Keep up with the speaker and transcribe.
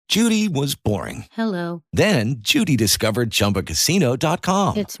Judy was boring. Hello. Then Judy discovered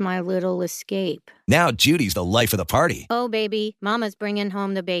ChumbaCasino.com. It's my little escape. Now Judy's the life of the party. Oh, baby, mama's bringing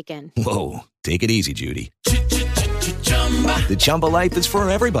home the bacon. Whoa, take it easy, Judy. The Chumba life is for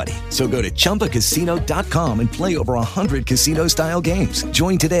everybody. So go to ChumbaCasino.com and play over 100 casino-style games.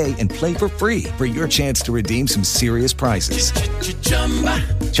 Join today and play for free for your chance to redeem some serious prizes.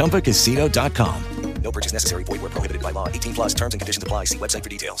 ChumbaCasino.com. No purchase necessary. Void where prohibited by law. 18 plus terms and conditions apply. See website for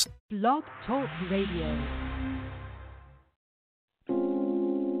details. Blog Talk Radio.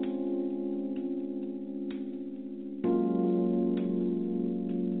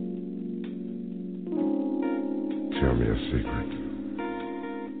 Tell me a secret.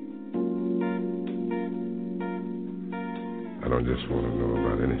 I don't just want to know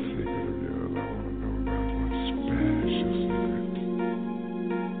about any secret of yours. I want to know about one special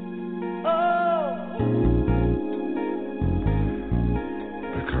secret.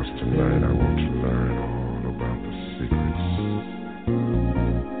 Because tonight I want to learn all about the secrets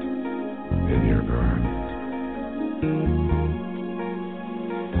in your garden.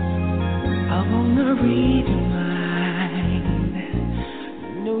 I want to read your mind,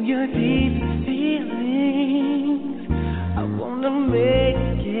 know your deepest feelings. I want to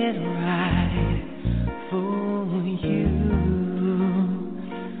make it right for you.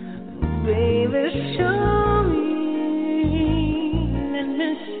 Baby, show me, let me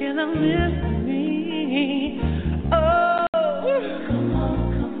share the mystery. Oh, come on,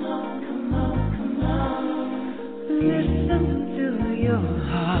 come on, come on, come on. Listen to your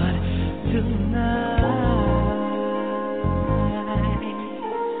heart tonight.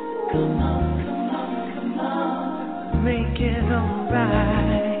 Come on, come on, come on. Make it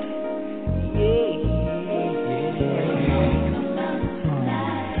alright. Yeah, yeah. Come on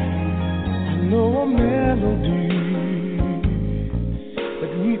tonight. I know a melody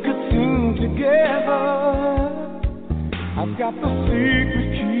that we could sing together. I've got the secret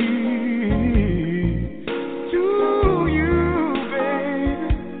key to you, baby.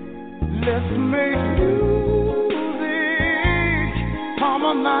 Let's make music,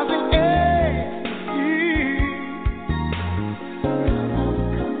 harmonizing ecstasy.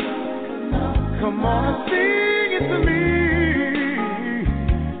 Come on and sing it to me.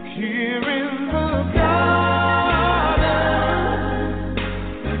 Here in the garden,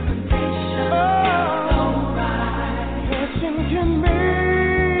 passion can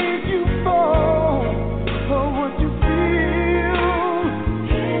make you fall for what you feel.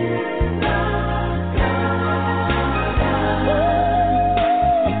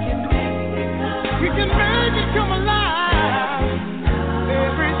 We can make it come alive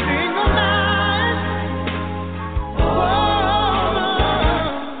every single night. Oh,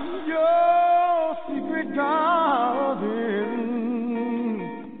 your secret garden.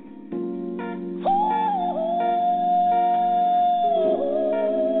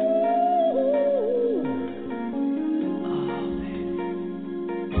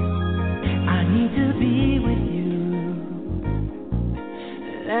 I need to be with you.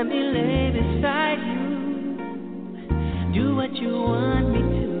 Let me lay beside you. Do what you want me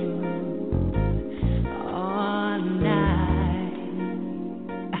to all night.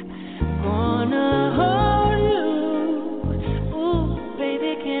 Gonna hold you. Ooh,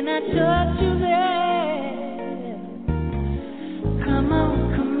 baby, can I touch you there? Come on,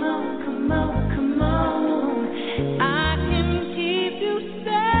 come on, come on, come on. I can keep you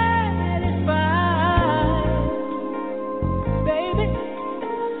satisfied, baby.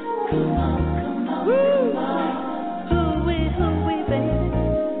 Come on, come on, come on. Hoo-wee, baby.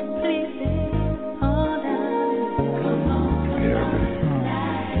 Please stay all night. Come on, come Yeah, on, baby.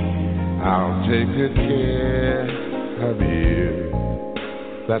 tonight. I'll take good care of you.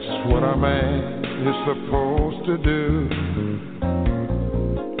 That's what a man is supposed to do.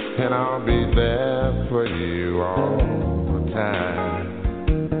 And I'll be there for you all the time.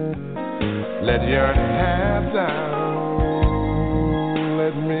 Let your hair down.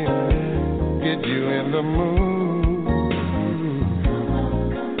 Let me get you in the mood.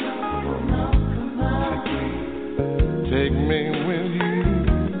 Take me with you.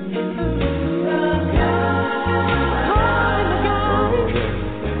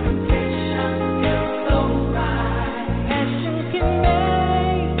 Passion can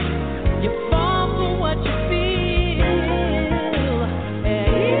make you fall for what you feel.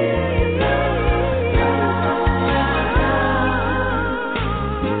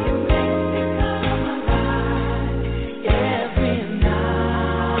 We can make it come alive.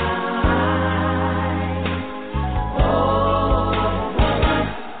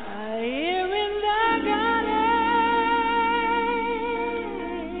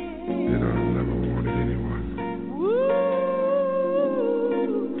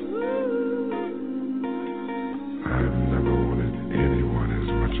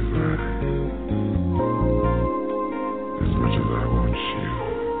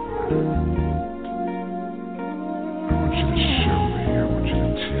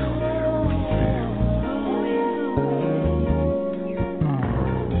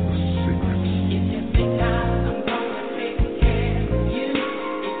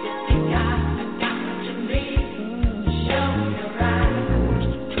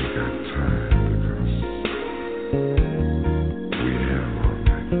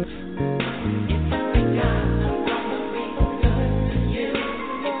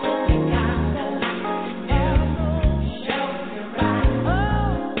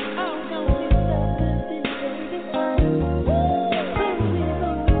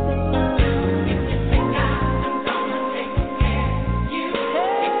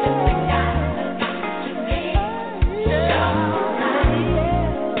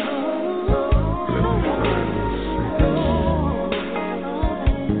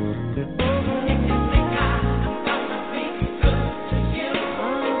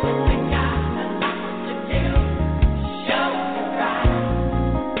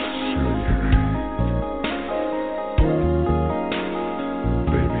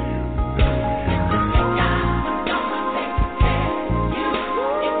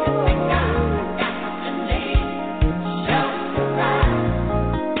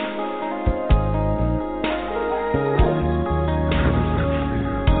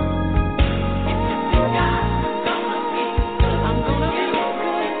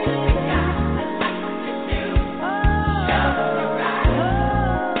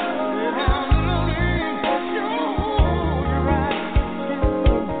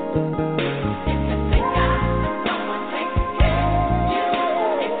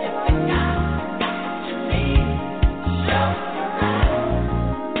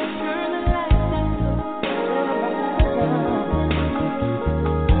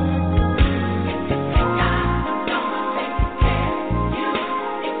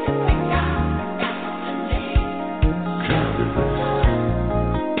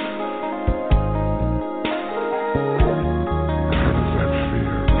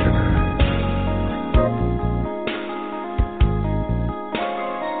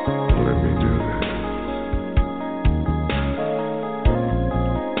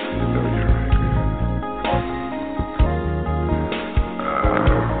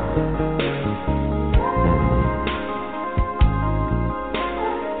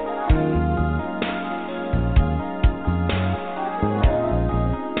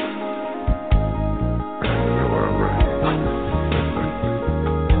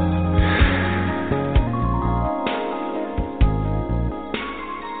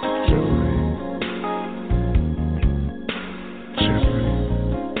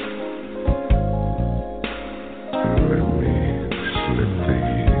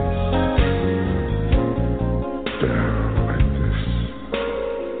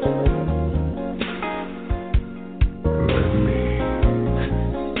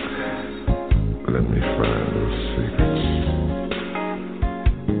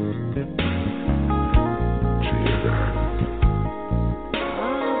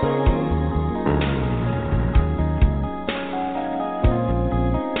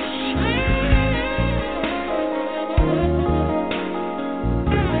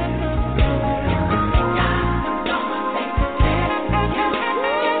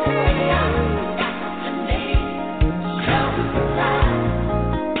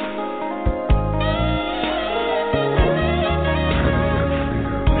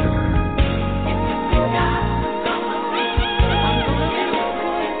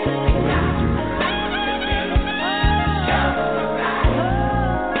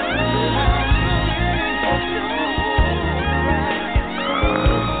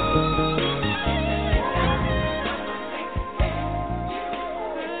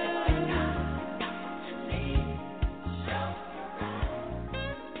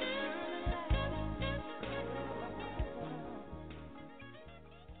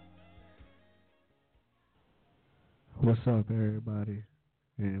 What's up, everybody?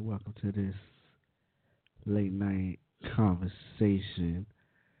 And welcome to this late night conversation.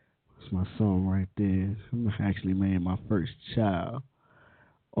 It's my song right there. I actually made my first child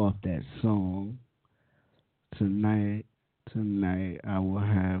off that song. Tonight, I will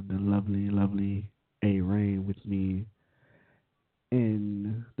have the lovely A Rain with me,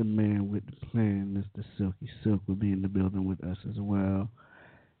 and the man with the plan, Mr. Silky Silk, will be in the building with us as well.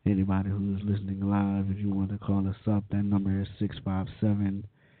 Anybody who's listening live, if you want to call us up, that number is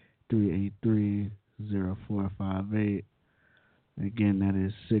 657-383-0458. Again, that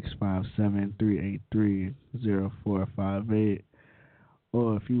is 657-383-0458.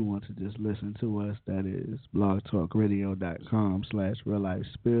 Or if you want to just listen to us, that is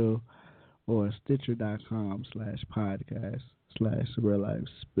blogtalkradio.com/reallifespill or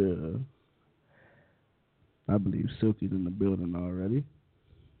stitcher.com/podcast/reallifespill. I believe Silky's in the building already.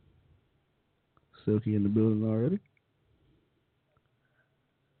 Silky in the building already?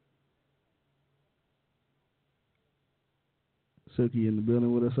 Silky in the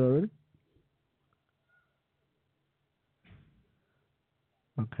building with us already?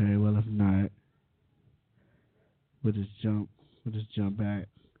 Okay, well if not, we'll just jump back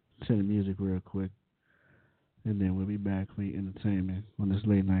to the music real quick, and then we'll be back for your entertainment on this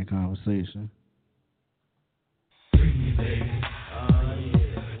late night conversation. Freak me, baby. Oh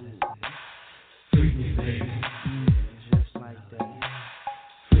yeah. Freak me, baby. Just like that.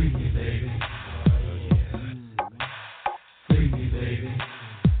 Freak me, baby. Oh yeah. Freak me, baby.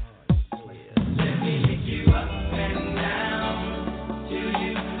 Let me lick you up and down till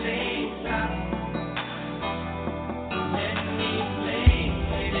you say stop. Let me play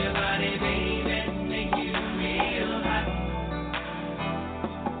with your body, baby, make you real hot.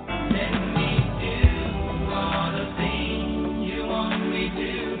 Let me do all the things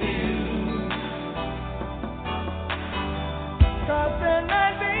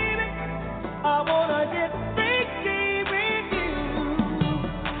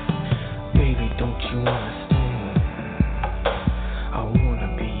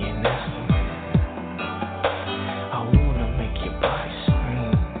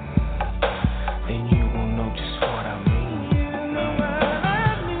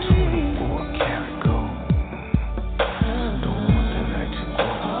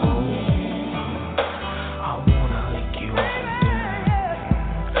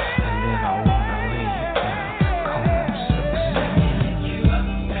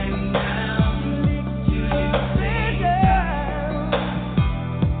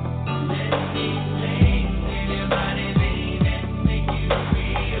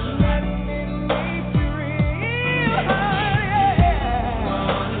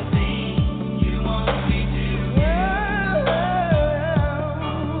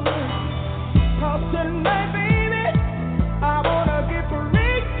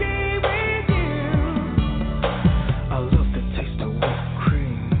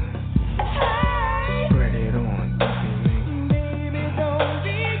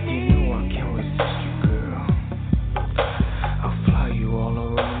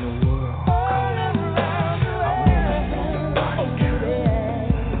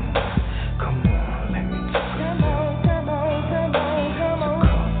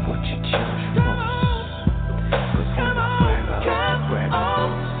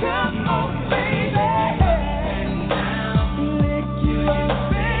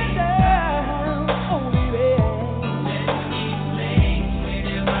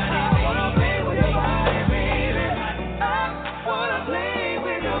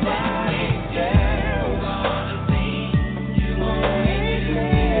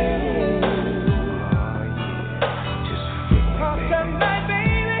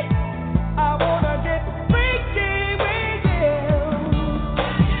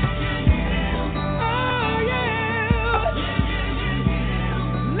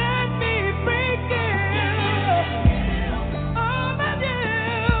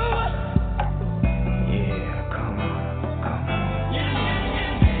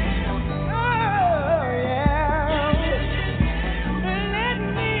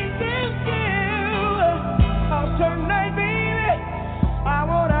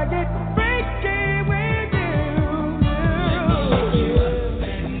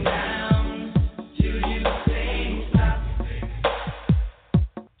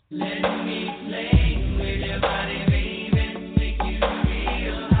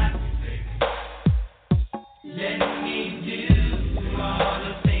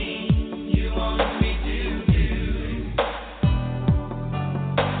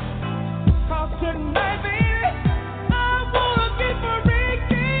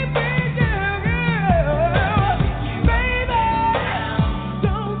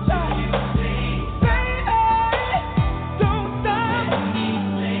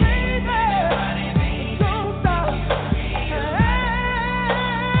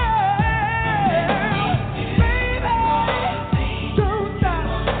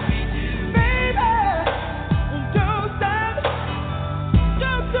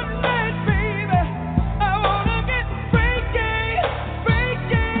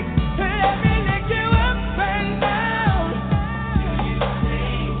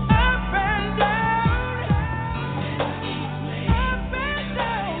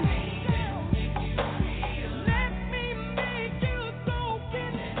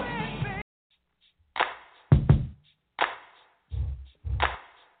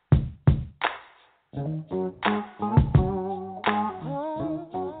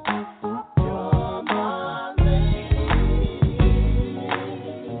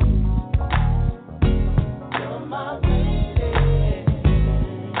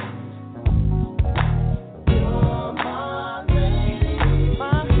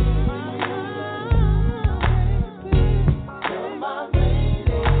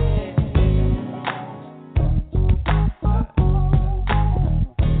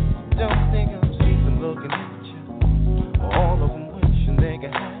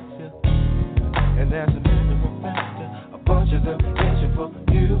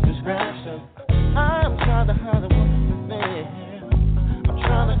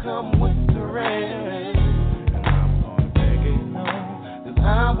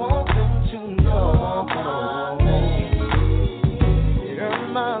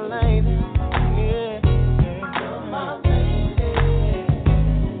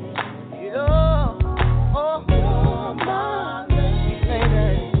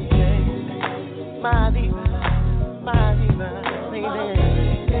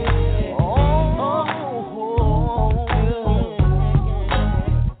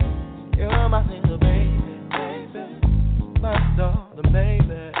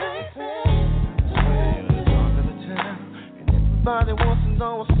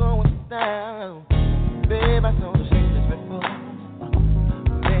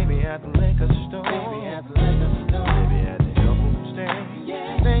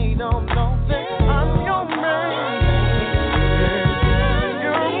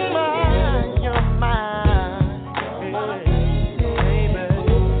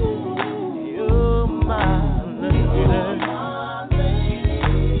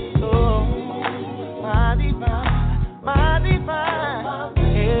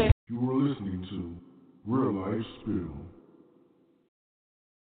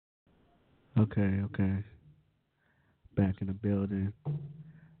Okay. Back in the building.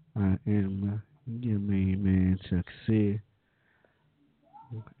 I am your main man, Chuck C.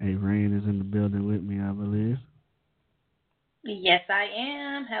 A Rain is in the building with me, I believe. Yes, I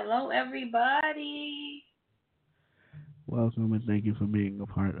am. Hello, everybody. Welcome and thank you for being a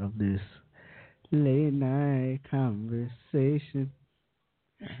part of this late night conversation.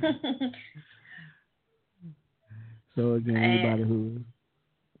 So again, anybody who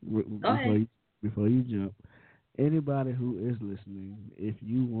before you jump, anybody who is listening, if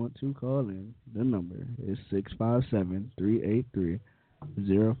you want to call in, the number is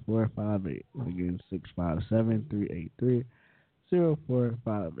 657-383-0458. Again,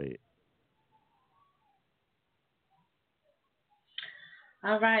 657-383-0458.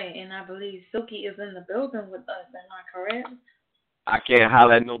 All right, and I believe Silky is in the building with us. Am I correct? I can't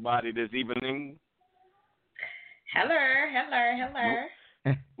holler at nobody this evening. Hello.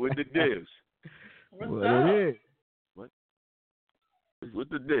 With the divs. What's up? With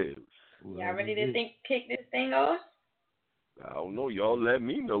the divs. Y'all ready to kick this thing off? I don't know. Y'all let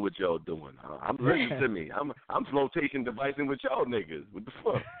me know what y'all doing. I'm listening to me. I'm flotation devising with y'all niggas. What the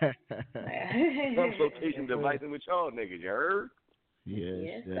fuck? I'm flotation devising with y'all niggas. You heard?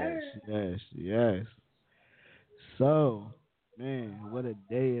 Yes. So, man, what a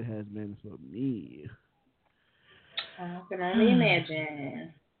day it has been for me. I can only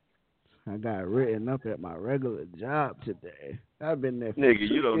imagine. I got written up at my regular job today. I've been there for nigga,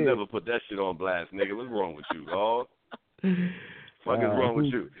 you don't years. never put that shit on blast, nigga. What's wrong with you, dog? Fuck is wrong with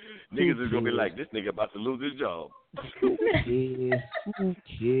you? Niggas is gonna be like, this nigga about to lose his job. Who cares?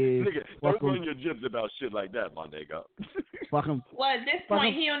 Nigga, don't run your jibs about shit like that, my nigga. Fuck him. Well, at this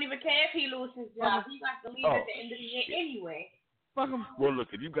point, he don't even care if he loses his job. He got to leave at the end of the year anyway. Fuck him. Well,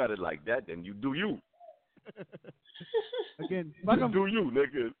 look, if you got it like that, then you do you. Again, fuck him. Do you,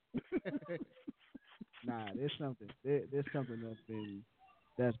 nigga? Nah, there's something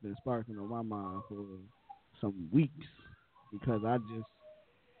that's been sparking on my mind for some weeks because I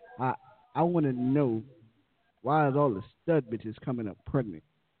want to know why is all the stud bitches coming up pregnant?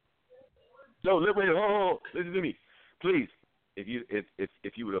 No, wait, hold on. Listen to me, please. If you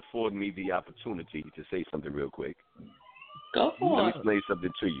would afford me the opportunity to say something real quick. Go for it. Let me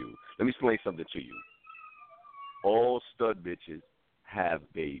explain something to you. All stud bitches have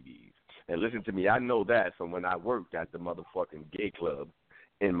babies. And listen to me, I know that from when I worked at the motherfucking gay club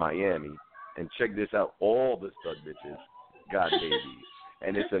in Miami. And check this out, all the stud bitches got babies.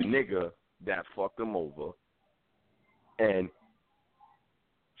 And it's a nigga that fucked them over. And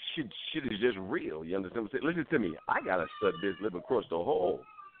shit is just real. You understand what I'm saying? Listen to me, I got a stud bitch live across the hall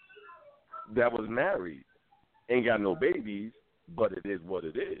that was married. Ain't got no babies, but it is what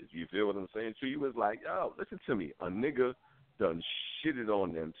it is. You feel what I'm saying to you? It's like, yo, listen to me, a nigga done shitted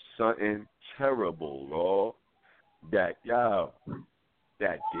on them something terrible, bro. That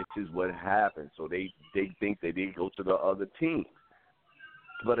this is what happened. So they think that they go to the other team.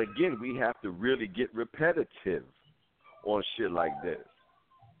 But again, we have to really get repetitive on shit like this.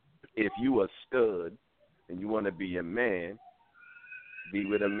 If you a stud and you want to be a man, be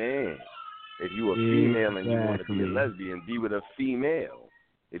with a man. If you a female and you want to be a lesbian, be with a female.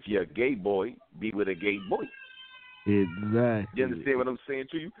 If you're a gay boy, be with a gay boy. Exactly. You understand what I'm saying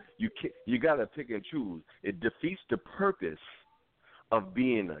to you? You gotta pick and choose. It defeats the purpose of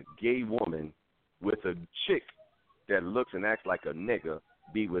being a gay woman with a chick that looks and acts like a nigga.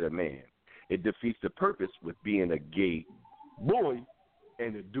 Be with a man. It defeats the purpose with being a gay boy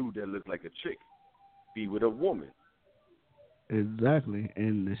and a dude that looks like a chick. Be with a woman. Exactly.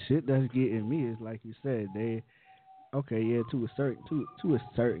 And the shit that's getting me is like you said, to a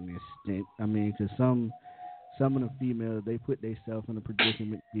certain extent. I mean, because some of the females, they put themselves in a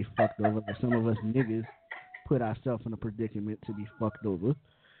predicament to be fucked over. Like some of us niggas put ourselves in a predicament to be fucked over.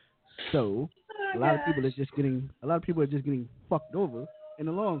 So a lot of people are just getting fucked over in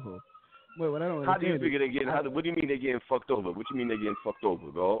the long haul. Wait, what I don't How do you understand figure they getting? What do you mean they getting fucked over? What you mean they getting fucked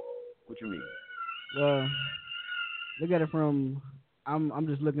over, bro? What you mean? Well, look at it from. I'm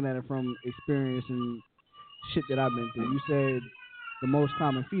just looking at it from experience and shit that I've been through. You said the most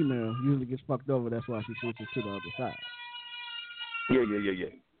common female usually gets fucked over. That's why she switches to the other side. Yeah.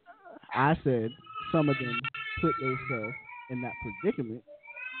 I said some of them put themselves in that predicament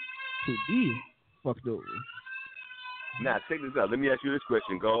to be fucked over. Now, check this out. Let me ask you this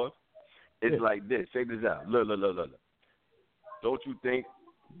question, God. It's like this. Check this out. Look. Don't you think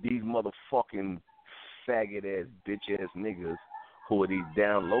these motherfucking faggot-ass, bitch-ass niggas who are these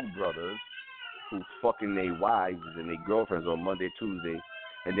down low brothers who fucking their wives and their girlfriends on Monday, Tuesday,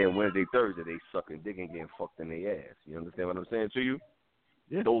 and then Wednesday, Thursday, they sucking dick and getting fucked in their ass. You understand what I'm saying to you?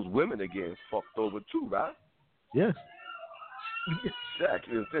 Yeah. Those women are getting fucked over too, right? Yes.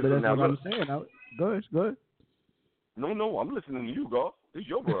 Exactly. But that's what I'm saying. Go ahead. No, I'm listening to you, God. This is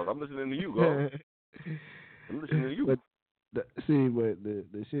your world. I'm listening to you, God. I'm listening to you. But the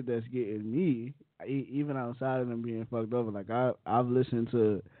shit that's getting me, even outside of them being fucked over, like I've listened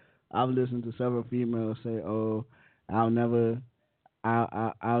to several females say, "Oh, I'll never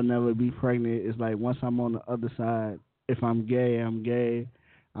be pregnant." It's like once I'm on the other side, if I'm gay, I'm gay.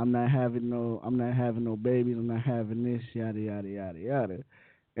 I'm not having no babies. I'm not having this, yada yada yada yada.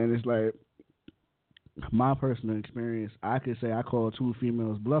 And it's like my personal experience. I could say I called two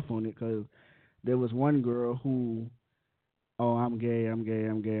females bluff on it because there was one girl who, oh, I'm gay.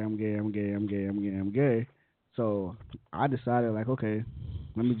 So I decided, like, okay,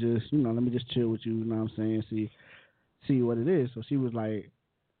 let me just chill with you. You know what I'm saying? See what it is. So she was like,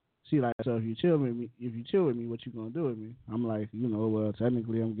 so if you chill with me, what you gonna do with me? I'm like, well,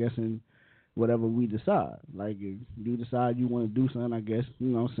 technically, I'm guessing whatever we decide. Like, if you decide you want to do something, I guess,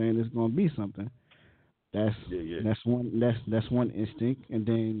 what I'm saying, it's gonna be something. That's one instinct, and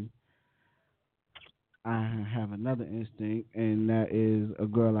then I have another instinct, and that is a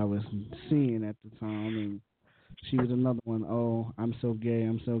girl I was seeing at the time, and she was another one. Oh, I'm so gay.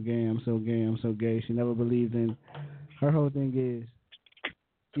 She never believed in. Her whole thing is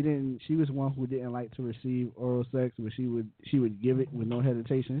she was one who didn't like to receive oral sex, but she would give it with no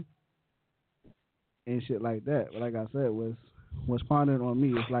hesitation and shit like that. But like I said, what's pondering on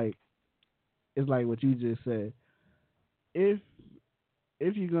me is like what you just said. If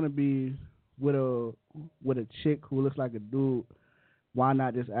you're gonna be with a chick who looks like a dude, why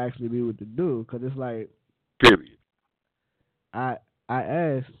not just actually be with the dude? Because it's like, period. I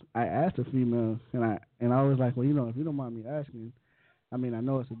asked a female, and I was like, well, if you don't mind me asking, I mean, I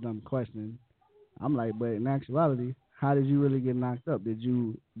know it's a dumb question. I'm like, but in actuality, how did you really get knocked up? Did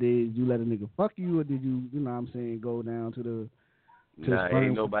you let a nigga fuck you, or did you, what I'm saying, go down to the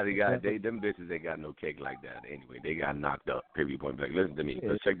ain't nobody got them bitches ain't got no cake like that anyway. They got knocked up. Period, point blank. Listen to me.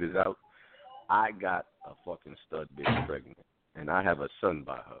 Yeah. Let's check this out. I got a fucking stud bitch pregnant, and I have a son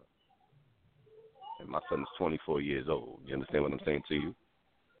by her. And my son is 24 years old. You understand what I'm saying to you?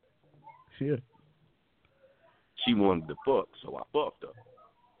 Sure. She wanted to fuck, so I fucked her.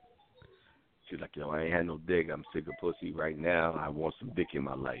 She's like, I ain't had no dick. I'm sick of pussy right now. I want some dick in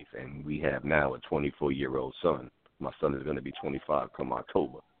my life. And we have now a 24-year-old son. My son is going to be 25 come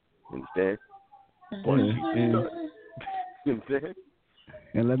October. You understand? You understand?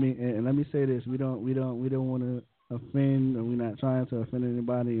 And let me say this: we don't want to offend, and we're not trying to offend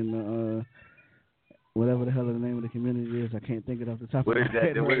anybody in the whatever the hell the name of the community is. I can't think it off the top of my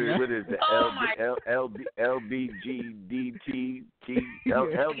head. What is the LBGDT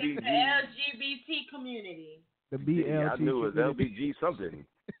LGBT community. The Yeah, I BLT knew it was community. LBG something.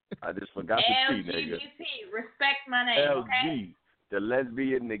 I just forgot the T, nigga. LGBT. Respect my name, okay? LG. The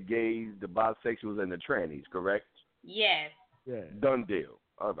lesbian, the gays, the bisexuals, and the trannies, correct? Yes. Yeah. Done deal.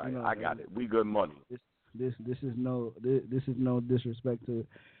 All right, You know, I got it. We good money. This is no disrespect to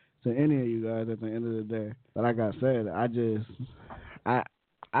any of you guys at the end of the day. But like I said, I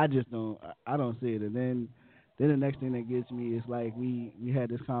just don't see it. And then the next thing that gets me is like we had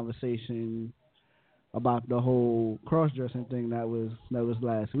this conversation about the whole cross dressing thing that was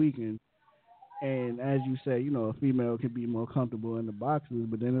last weekend. And as you say, you know, a female can be more comfortable in the boxes,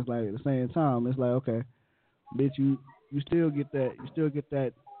 but then it's like at the same time, it's like, okay, bitch, you still get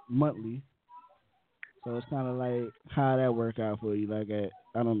that monthly. So it's kind of like how that work out for you. Like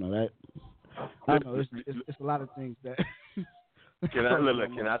I don't know that. I don't know. It's a lot of things that. Can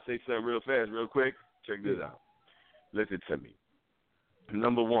I say something real fast, real quick? Check this out. Listen to me.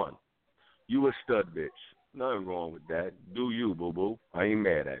 Number one, you a stud bitch. Nothing wrong with that. Do you, boo boo? I ain't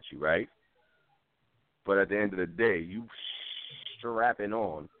mad at you, right? But at the end of the day, you strapping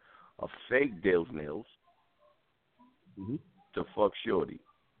on a fake Dale's nails to fuck shorty.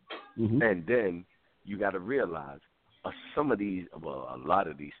 And then you got to realize a lot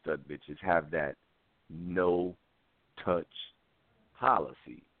of these stud bitches have that no touch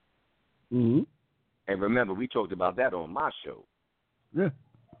policy. And remember, we talked about that on my show. Yeah.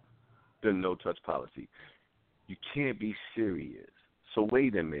 The no touch policy. You can't be serious. So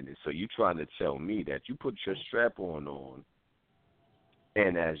wait a minute. So you trying to tell me that you put your strap on,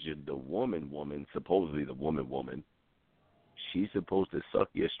 and as you're the woman, supposedly the woman, she's supposed to suck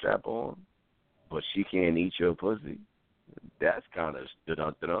your strap on, but she can't eat your pussy? That's kind of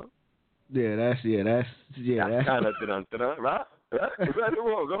dun-dun-dun. Yeah, that's kind of dun-dun-dun, right? Right or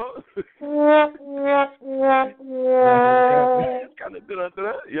wrong, go. It's kind of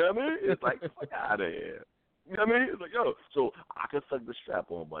dun-dun-dun. You know what I mean? It's like, fuck out of here. You know what I mean? It's like, yo, so I can suck the strap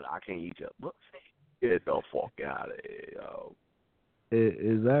on, but I can't eat your pussy. Get the fuck out of here, yo.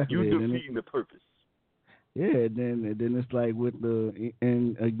 Exactly. You defeating the purpose. Yeah, then it's like with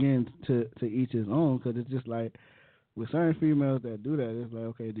and again to each his own, because it's just like with certain females that do that, it's like,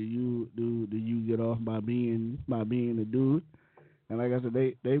 okay, do you get off by being a dude? And like I said,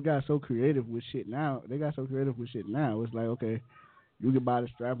 they've got so creative with shit now. It's like, okay, you can buy the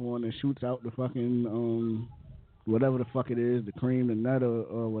strap on that shoots out the fucking whatever the fuck it is, the cream, the nut,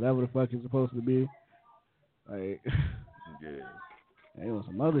 or whatever the fuck it's supposed to be. Like, yeah, they on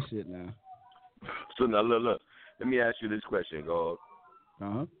some other shit now. So now look. Let me ask you this question, God.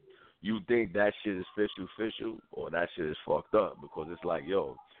 You think that shit is official, or that shit is fucked up? Because it's like,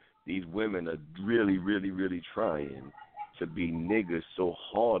 yo, these women are really, really, really trying to be niggas so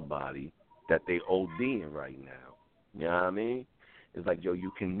hard body that they ODing right now. You know what I mean? It's like, yo,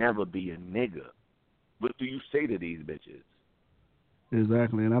 you can never be a nigga. What do you say to these bitches?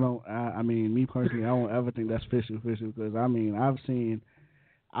 Exactly, and I mean, me personally, I don't ever think that's official, because I mean, I've seen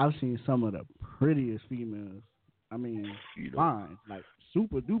some of the prettiest females. I mean, fine, like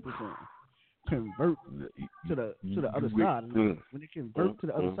super duper fine, convert to the other side. And when they convert to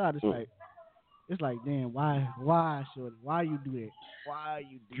the other side, it's like, damn, why, shorty? Why you do that? Why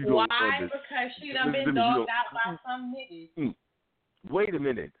you do that? Why? Because she done been dogged out by some niggas. Wait a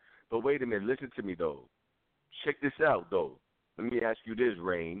minute. Listen to me, though. Check this out, though. Let me ask you this,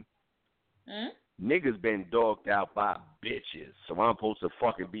 Rain. Niggas been dogged out by bitches, so I'm supposed to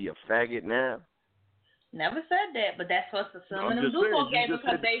fucking be a faggot now? Never said that, but that's what some of them do go gay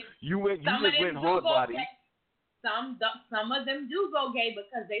because they. Some of them do go gay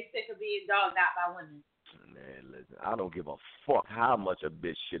because they sick of being dogged out by women. Man, listen, I don't give a fuck how much a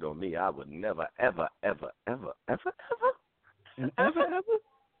bitch shit on me. I would never, ever, ever, ever, ever, ever, and ever.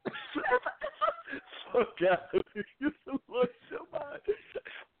 Fuck out.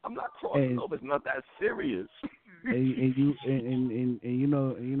 I'm not crossing over. It's not that serious. and you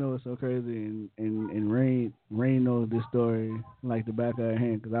know what's so crazy, and Rain knows this story like the back of her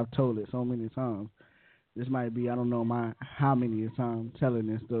hand, because I've told it so many times. This might be, I don't know how many times telling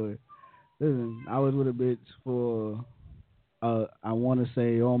this story. Listen, I was with a bitch for I want to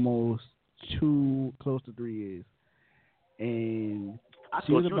say almost close to 3 years, and I thought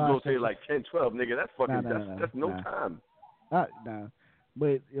you was gonna say like 10, 12, nigga. That's fucking. That's no time. Nah.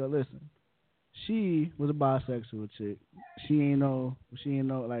 But yo, listen. She was a bisexual chick. She ain't know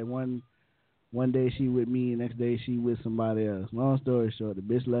like one day she with me, next day she with somebody else. Long story short, the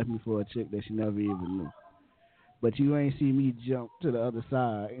bitch left me for a chick that she never even knew. But you ain't see me jump to the other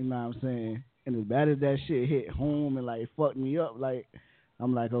side, you know what I'm saying? And as bad as that shit hit home and like fucked me up, like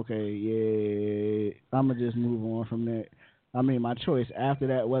I'm like, okay, yeah, I'ma just move on from that. I mean, my choice after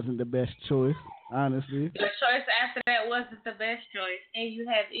that wasn't the best choice. Honestly. Your choice after that wasn't the best choice, and you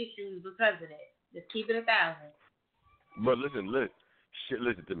have issues because of that. Just keep it 1,000. But listen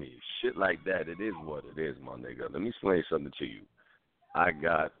to me. Shit like that, it is what it is, my nigga. Let me explain something to you.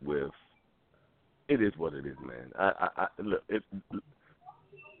 It is what it is, man. I look, if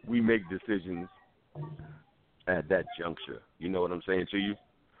we make decisions at that juncture, you know what I'm saying to you?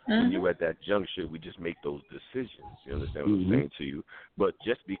 Mm-hmm. When you're at that juncture, we just make those decisions. You understand what I'm saying to you? But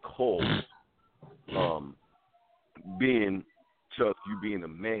just because Chuck, you being a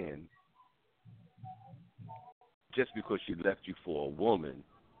man, just because she left you for a woman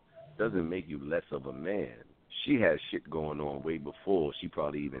doesn't make you less of a man. She has shit going on way before she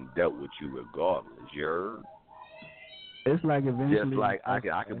probably even dealt with you regardless. You heard? It's like eventually. Just like I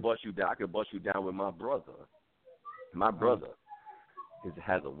can bust you down. I can bust you down with my brother. My brother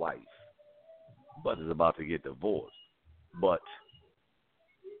has a wife, but is about to get divorced. But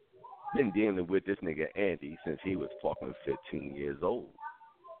been dealing with this nigga Andy since he was fucking 15 years old.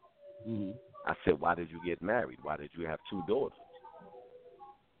 Mm-hmm. I said, why did you get married? Why did you have 2 daughters?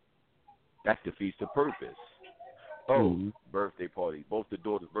 That defeats the purpose. Birthday party. Both the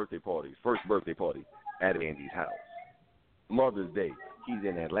daughters' birthday parties. First birthday party at Andy's house. Mother's Day, he's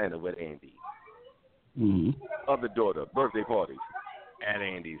in Atlanta with Andy. Mm-hmm. Other daughter, birthday parties at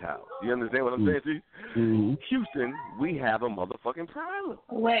Andy's house. You understand what I'm saying to you? Mm-hmm. Houston, we have a motherfucking problem.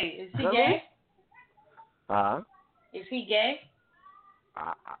 Wait, is he gay? Huh? Is he gay?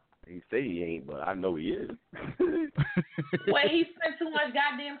 He say he ain't, but I know he is. Well, he spent too much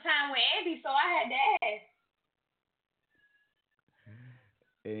goddamn time with Andy, so I had to ask.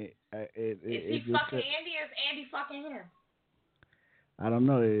 Is he fucking Andy or is Andy fucking him? I don't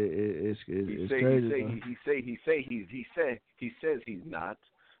know. It's crazy. He says he's not,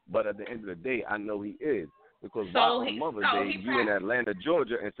 but at the end of the day, I know he is because on Mother's Day, you in Atlanta,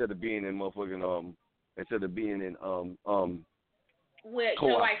 Georgia, instead of being in motherfucking with Co-op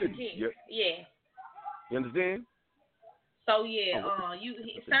your wife and City. kids. Yeah. You understand? So he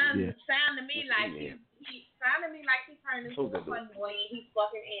sound to me like he turned into a fun boy and he's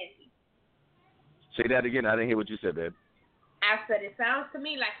fucking Andy. Say that again. I didn't hear what you said, babe. I said it sounds to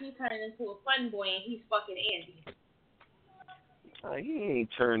me like he turned into a fun boy and he's fucking Andy. He ain't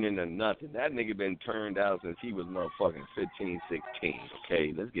turned into nothing. That nigga been turned out since he was motherfucking 15, 16.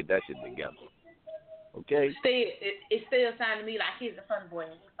 Okay, let's get that shit together. Okay. It still sounds to me like he's a fun boy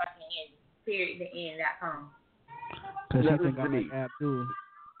and he's fucking Andy. Period. The end. .com. Because you think I'm an app too.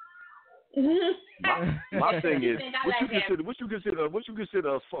 My thing is, what you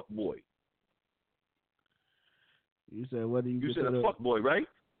consider a fuck boy? You said what do you? You said a fuck boy, right?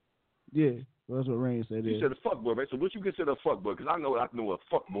 Yeah, well, that's what Rain said. You said a fuck boy, right? So what you consider a fuck boy? Because I know what a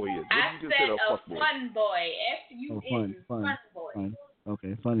fuck boy is. What I do you consider said a fuck boy? Fun boy. F-U-N. Fun boy. Fun.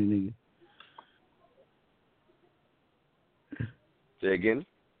 Okay, funny nigga. Say again.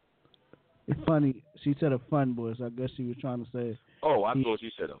 It's funny. She said a fun boy, so I guess she was trying to say. Oh, I thought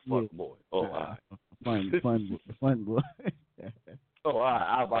you said a fuck boy. Oh, all right. Fun boy. Oh, all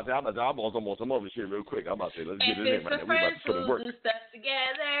right. I'm on some other shit real quick. I'm about to say, let's get it in right now. We about to put it work. Do stuff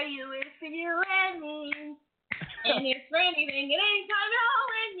together, it's for you and me. And it's for anything, it ain't coming home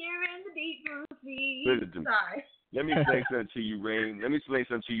when you're in the deep blue sea. Listen to me. Sorry. Let me explain something to you,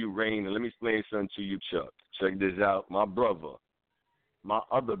 Rain. And let me explain something to you, Chuck. Check this out. My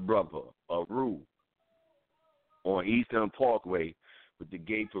other brother, Aru, on Eastern Parkway with the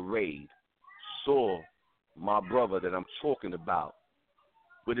gay parade, saw my brother that I'm talking about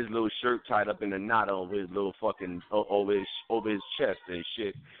with his little shirt tied up in a knot over his little fucking over his chest and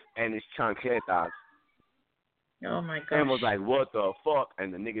shit, and his chanquetas. Oh my god! And was like, "What the fuck?"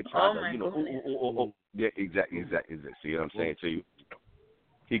 And the nigga tried to, yeah, exactly. See what I'm saying to you?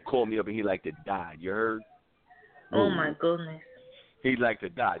 He called me up and he like to die. You heard? Oh my goodness. He like to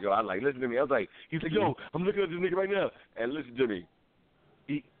die, yo. I like, listen to me. I was like, he's like, yo, I'm looking at this nigga right now, and listen to me.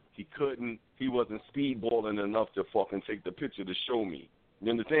 He wasn't speedballing enough to fucking take the picture to show me. You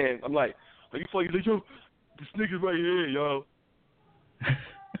understand? I'm like you fucking like, yo, this nigga right here, yo.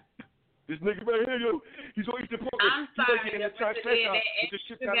 This nigga right here, yo. He's always the fucking. I'm sorry. He's like trying to with the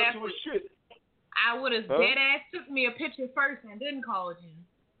shit down to his shit. I would have dead ass took me a picture first and then called you.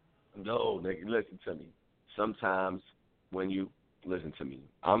 No, nigga, listen to me. Sometimes when you listen to me,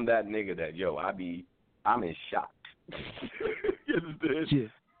 I'm that nigga that I'm in shock. You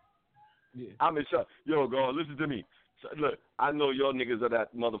understand? Yeah. I'm in shock. Yo, girl, listen to me. So, look, I know y'all niggas are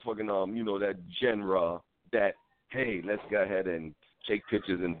that motherfucking that genre that, hey, let's go ahead and take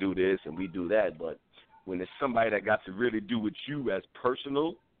pictures and do this and we do that. But when it's somebody that got to really do with you as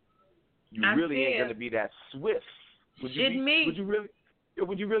personal, you really ain't gonna be that swift. Would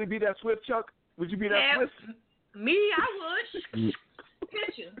you really be that swift, Chuck? Would you be that swift? Me, I would.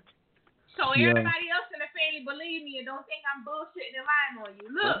 Picture. So everybody else in the family believe me and don't think I'm bullshitting and lying on you.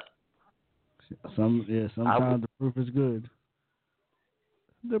 Look. Sometimes the proof is good.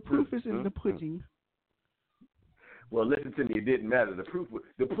 The proof is in the pudding. Well, listen to me. It didn't matter.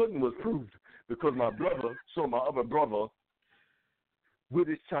 The pudding was proved because my brother saw my other brother with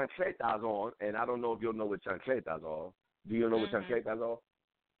his chancletas on, and I don't know if you'll know what chancletas are. Do you know what chancletas are?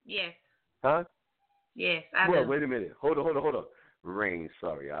 Yes. Huh? Yes, I do. Well, do. wait a minute. Hold on. Rain,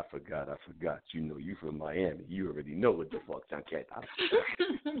 sorry, I forgot. You know, you from Miami. You already know what the fuck chancletas.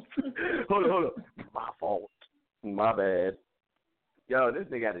 Hold on. My fault. My bad. Yo, this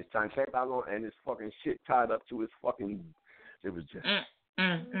nigga had his chancletas on and his fucking shit tied up to his fucking. It was just.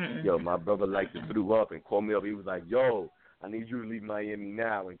 Yo, my brother like to threw up and called me up. He was like, "Yo, I need you to leave Miami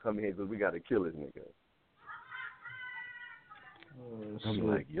now and come here because we got to kill this nigga." I'm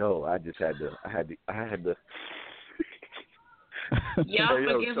like, yo, I had to. Y'all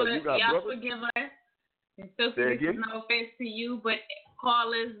forgive us. And so this is no offense to you, but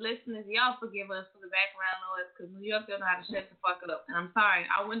callers, listeners, y'all forgive us for the background noise because New York don't know how to shut the fuck up. And I'm sorry,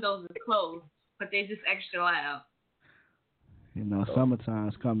 our windows are closed, but they're just extra loud. You know,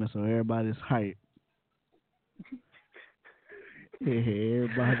 summertime's coming, so everybody's hyped.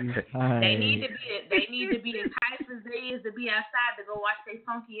 Everybody's hyped. They need to be as hyped as they is to be outside to go watch their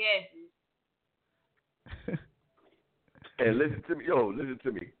funky asses. And listen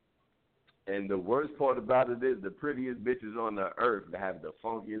to me. And the worst part about it is the prettiest bitches on the earth that have the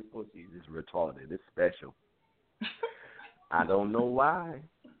funkiest pussies is retarded. It's special. I don't know why.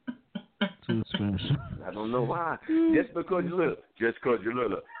 Too special. I don't know why. Just because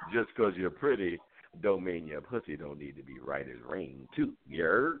you're pretty don't mean your pussy don't need to be right as rain too. You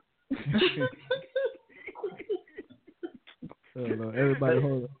heard?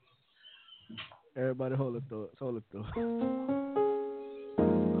 Everybody hold it thoughts.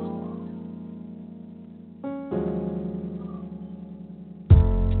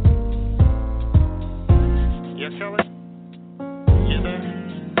 Yes, Kelly? You there?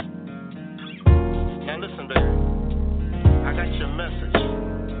 Now listen, baby. I got your message.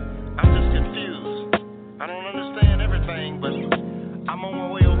 I'm just confused. I don't understand everything, but I'm on my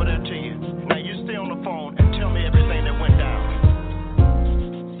way over there to you. Now you stay on the phone and tell me everything that went down.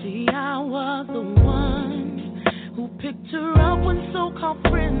 See, I was the one who picked her up when so-called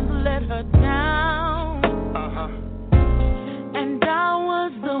friends let her down. And I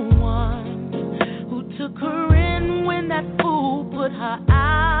was the one who took her in when that fool put her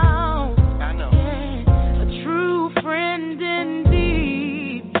out. I know. Yeah, a true friend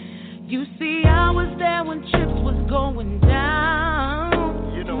indeed. You see, I was there when chips was going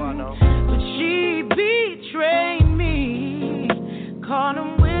down. You know I know. But she betrayed me. Caught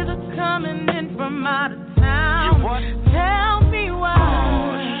him with her coming in from out of town. You what? Tell me why.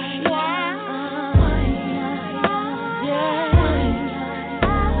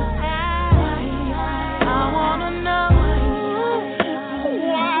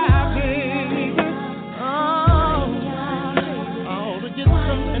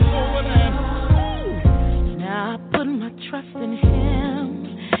 Trust in him.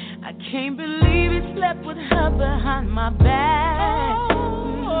 I can't believe he slept with her behind my back.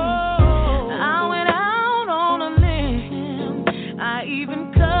 I went out on a limb. I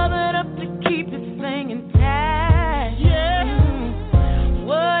even covered up to keep his thing intact.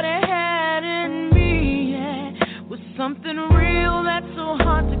 What it had in me, was something real that's so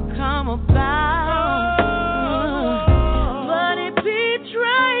hard to come about. But it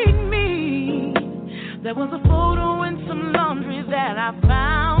betrayed me. There was a photo in some laundry that I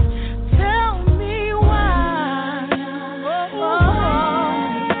found. Tell me why.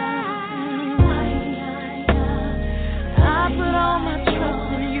 I put all my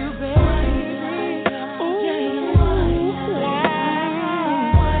trust in you, baby.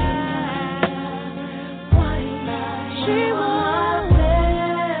 She was my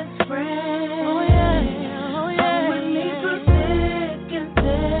best friend. Oh yeah. With me through thick and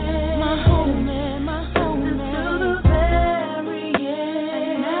thin. My homie. To the very end.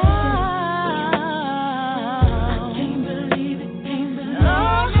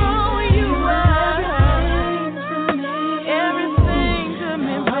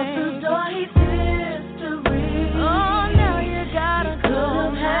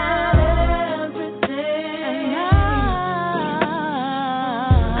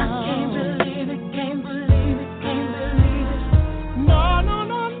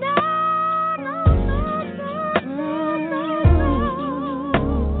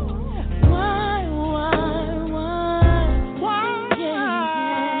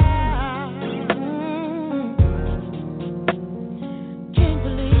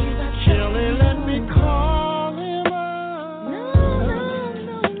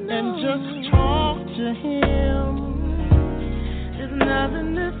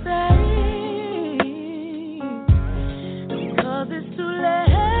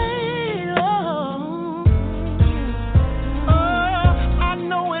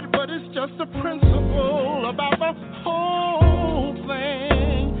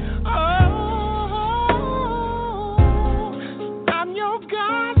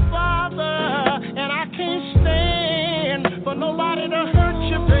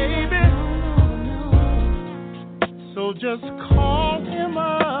 just call him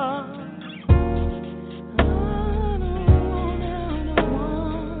up.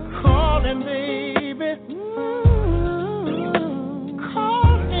 Call him, baby.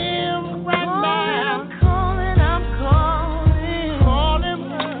 Call him right now. I'm calling. Call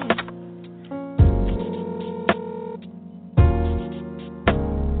him up.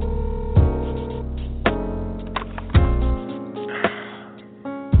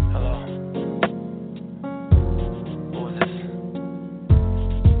 Hello. Who is this?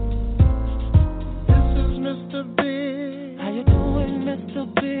 This is Mr. Big. How you doing, Mr.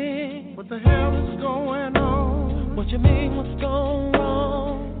 Big? What the hell is going on? What you mean, what's going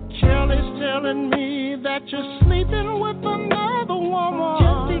wrong? Kelly's telling me that you're sleeping with another woman.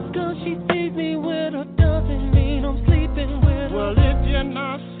 Just because she sees me with her doesn't mean I'm sleeping with her. Well, if you're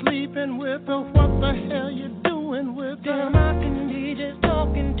not sleeping with her, what the hell you doing with her? Damn, I can be just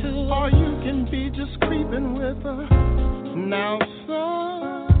talking to her. Or you can be just creeping with her. Now,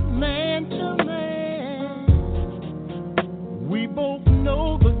 son, man to man, we both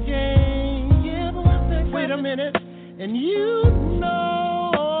know the game. Yeah, but what's that? Wait a minute, and you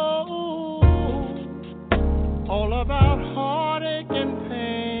know all about heartache and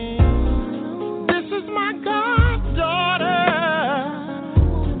pain. This is my goddaughter,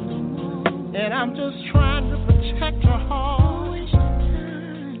 and I'm just trying to protect her heart.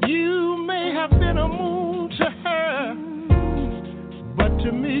 You may have been a moon to her, but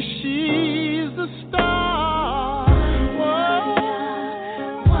to me she's a star. Whoa.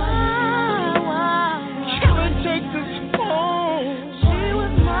 Can I take this phone? She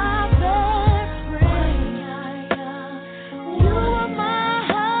was my best friend. You were my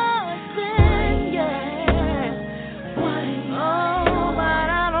husband, yeah. Oh, but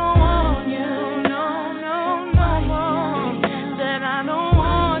I don't want you, no, no, no more. That I don't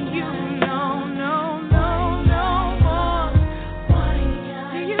want you, no, no, no, no more.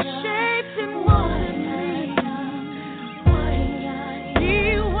 See you shaped and wanted me.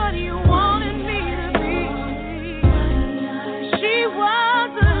 Be what you wanted me to be. She was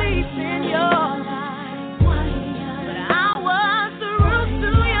the leaf in your life, but I was the root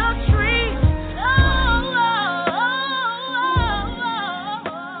to your tree.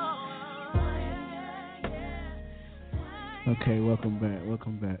 Okay, welcome back.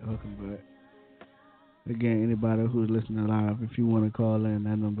 Again, anybody who's listening live, if you want to call in,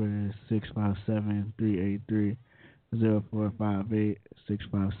 that number is 657-383-0458,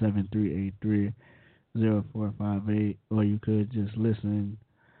 657-383-0458, or you could just listen,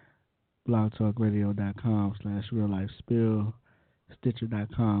 blogtalkradio.com/real-life-spill,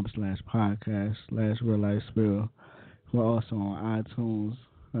 stitcher.com/podcast/real-life-spill. We're also on iTunes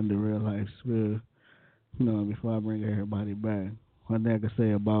under Real Life Spill. You know, before I bring everybody back, one thing I can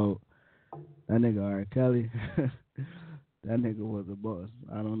say about that nigga R. Kelly, that nigga was a boss.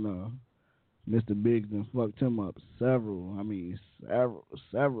 I don't know. Mr. Biggs done fucked him up several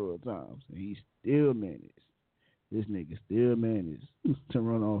times, and he still managed. This nigga still managed to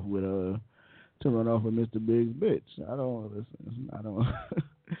run off with Mr. Biggs' bitch. I don't.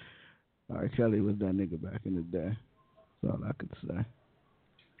 R. Kelly was that nigga back in the day. That's all I could say.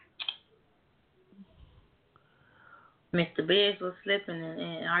 Mr. Biggs was slipping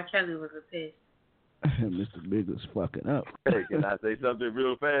and R. Kelly was a piss. Mr. Biggs was fucking up. Hey, can I say something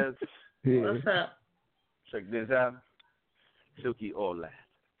real fast? Yeah. What's up? Check this out. Silky, all that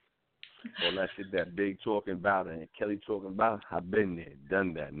shit that Big talking about and Kelly talking about, I've been there,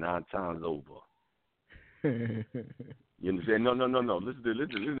 done that 9 times over. You understand? No. Listen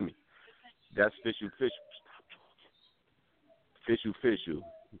to me. That's fishy.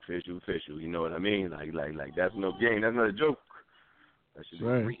 You know what I mean? Like that's no game. That's not a joke. That shit is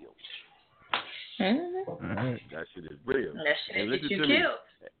real. Mm-hmm. That shit is real. That shit is you killed.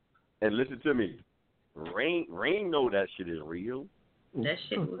 And listen to me. Rain know that shit is real. That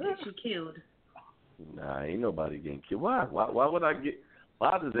shit will get you killed. Nah, ain't nobody getting killed. Why would I get?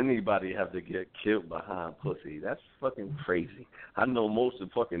 Why does anybody have to get killed behind pussy? That's fucking crazy. I know most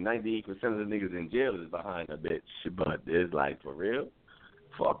of fucking 98% of the niggas in jail is behind a bitch, but it's like, for real?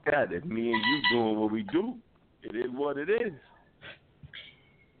 Fuck that. If me and you doing what we do, it is what it is.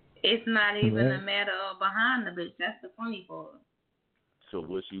 It's not even a matter of behind the bitch. That's the funny part. So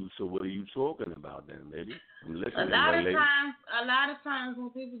what are you talking about then, baby? I'm listening. A lot of times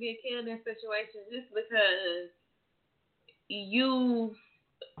when people get killed in situations, it's because you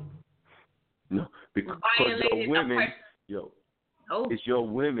because violated your women, Oh. It's your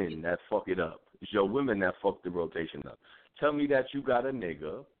women that fuck it up. It's your women that fuck the rotation up. Tell me that you got a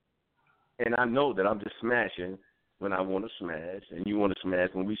nigga, and I know that I'm just smashing when I want to smash, and you want to smash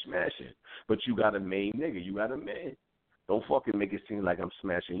when we smashing. But you got a main nigga. You got a man. Don't fucking make it seem like I'm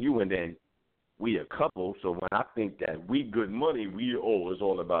smashing you, and then we a couple. So when I think that we good money, it's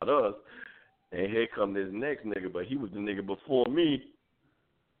all about us. And here come this next nigga, but he was the nigga before me.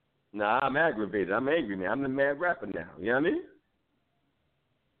 Now I'm aggravated. I'm angry now. I'm the mad rapper now. You know what I mean?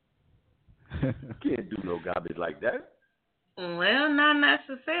 Can't do no garbage like that. Well, not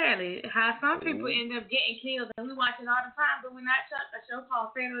necessarily. How some people end up getting killed, and we watch it all the time, but we not a show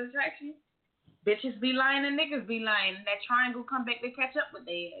called Fatal Attraction. Bitches be lying and niggas be lying. That triangle come back to catch up with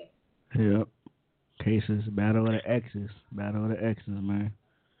their ass. Yep. Cases, battle of the exes, man.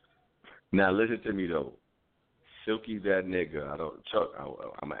 Now listen to me though. Silky, that nigga. Chuck,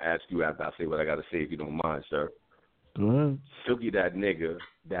 I'm gonna ask you after I say what I gotta say if you don't mind, sir. Go ahead. Silky, that nigga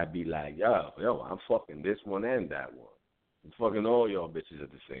that be like, yo, I'm fucking this one and that one. I'm fucking all y'all bitches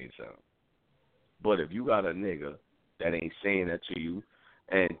at the same time. But if you got a nigga that ain't saying that to you,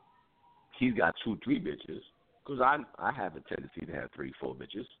 and he's got 2, 3 bitches, because I have a tendency to have 3, 4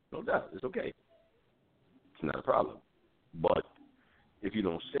 bitches, no doubt, it's okay. It's not a problem. But if you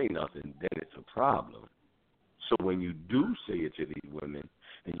don't say nothing, then it's a problem. So when you do say it to these women,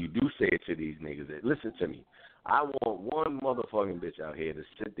 and you do say it to these niggas, listen to me. I want one motherfucking bitch out here to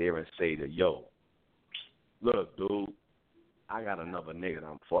sit there and say that, yo, look, dude, I got another nigga that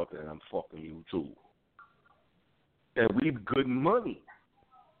I'm fucking, and I'm fucking you too. And we good money.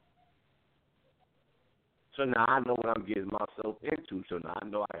 So now I know what I'm getting myself into. So now I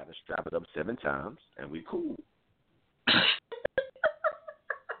know I got to strap it up 7 times, and we cool.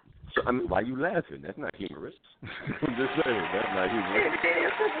 So, I mean, why you laughing? That's not humorous. I'm just saying, that's not humorous. It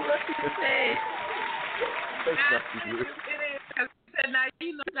is what you said. That's not humorous. It is. Now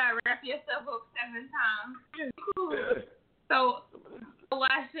you know you gotta wrap yourself up 7 times. Cool. Yeah. So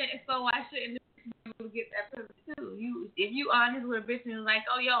why shouldn't you be able to get that pussy too? If you honest with a bitch and like,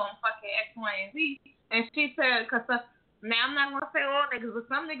 oh yo, I'm fucking X, Y, and Z, and she said, now I'm not gonna say all niggas,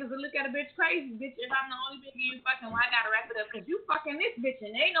 but some niggas will look at a bitch crazy. Bitch, if I'm the only bitch you fucking, well, I gotta wrap it up because you fucking this bitch,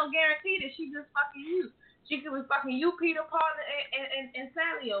 and there ain't no guarantee that she just fucking you. She could be fucking you, Peter, Paul, and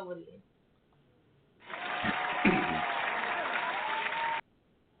Sally over there.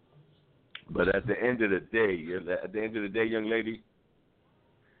 But at the end of the day, young lady,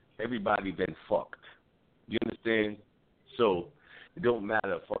 everybody been fucked. You understand? So it don't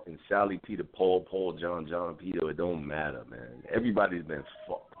matter fucking Sally, Peter, Paul, John, Peter. It don't matter, man. Everybody's been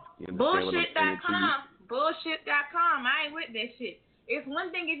fucked. You understand Bullshit.com. I ain't with that shit. It's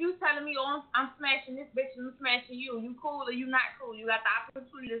one thing if you telling me, oh, I'm smashing this bitch and I'm smashing you. You cool or you not cool? You got the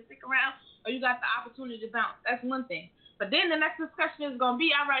opportunity to stick around or you got the opportunity to bounce. That's one thing. But then the next discussion is going to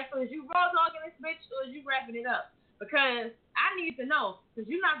be, all right, so is you raw dogging this bitch or is you wrapping it up? Because I need to know, because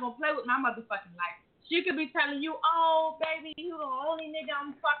you're not going to play with my motherfucking life. She could be telling you, oh, baby, you the only nigga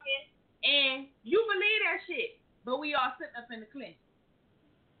I'm fucking, and you believe that shit. But we all sitting up in the clinch.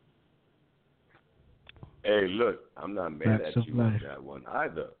 Hey, look, I'm not mad at you on that one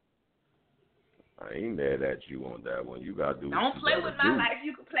either. I ain't mad at you on that one. You got to do what Don't play with my life.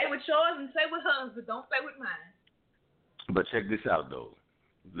 You can play with yours and play with hers, but don't play with mine. But check this out, though.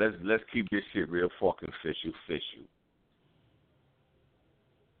 Let's keep this shit real fucking fishy.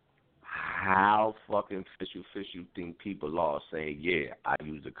 How fucking fishy you think people are saying, yeah, I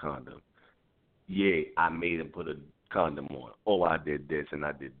used a condom. Yeah, I made him put a condom on. Oh, I did this and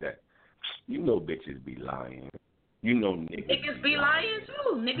I did that. You know bitches be lying. You know niggas be lying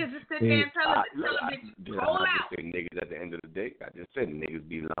too. Niggas just sit there and tell a bitch, roll out. I just say niggas at the end of the day. I just said niggas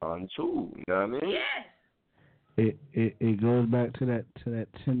be lying too. You know what I mean? Yes. It goes back to that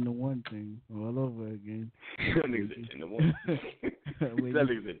 10-to-1 thing all over again. Niggas at 10-to-1.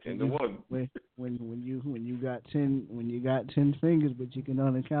 Niggas at 10-to-1. When you got 10 fingers, but you can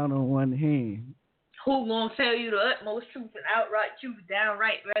only count on one hand. Who gonna tell you the utmost truth and outright truth,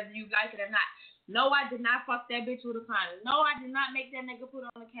 downright, whether you like it or not? No, I did not fuck that bitch with a condom. No, I did not make that nigga put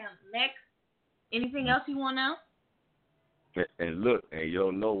on a condom. Next, anything else you want to know? And look, and you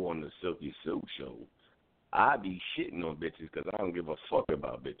don't know on the Silky Silk show, I be shitting on bitches because I don't give a fuck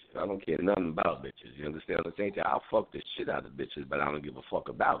about bitches. I don't care nothing about bitches. You understand what I'm saying? I'll fuck the shit out of bitches, but I don't give a fuck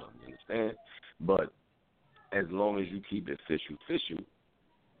about them. You understand? But as long as you keep it fishy,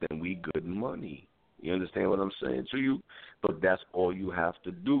 then we good money. You understand what I'm saying to you? But that's all you have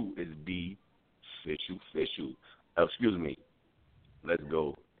to do is be fishy. Excuse me. Let's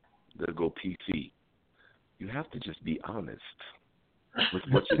go PC. You have to just be honest with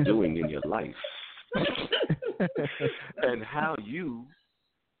what you're doing in your life. And how you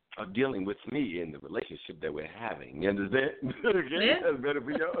are dealing with me in the relationship that we're having. You understand? Yeah. That's better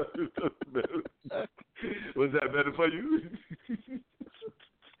for y'all. Was that better for you?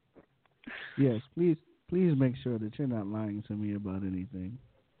 Yes, please Please make sure that you're not lying to me about anything.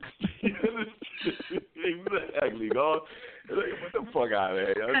 Exactly, dog. What the fuck out of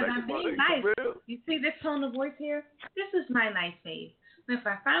here? Because I'm being nice. You see this tone of voice here? This is my nice phase. And if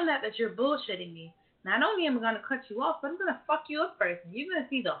I find out that you're bullshitting me, not only am I going to cut you off, but I'm going to fuck you up first. And you're going to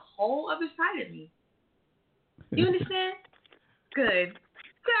see the whole other side of me. You understand? Good.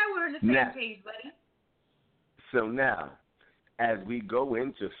 Glad we're on the same page, buddy. So now, as we go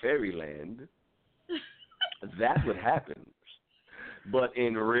into fairyland, that's what happens. But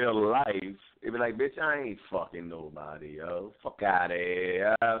in real life, it be like, bitch, I ain't fucking nobody, yo. Fuck out of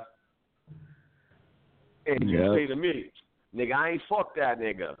here. And you say to me, nigga, I ain't fuck that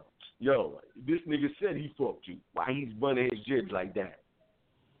nigga. Yo, this nigga said he fucked you. Why he's bunning his jibs like that?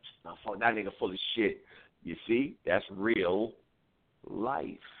 Now, fuck that nigga full of shit. You see? That's real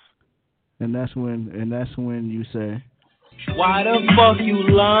life. And that's when you say, why the fuck you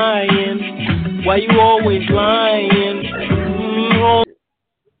lying? Why you always lying?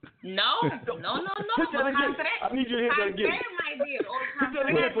 No. I need you to hit that again. Hit that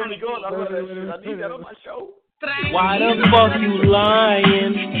again for me, God. I need that on my show. Why the fuck you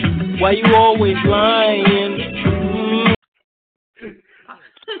lying? Why you always lying?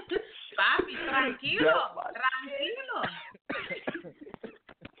 Papi, tranquilo.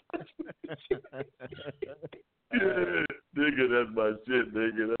 Nigga, that's my shit,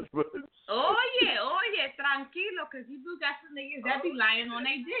 nigga. That's my shit. Oh yeah, tranquilo, because you do got some niggas that be lying on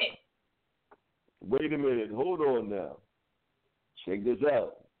their dick. Wait a minute, hold on now. Check this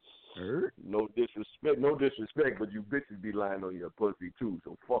out. No disrespect, but you bitches be lying on your pussy too,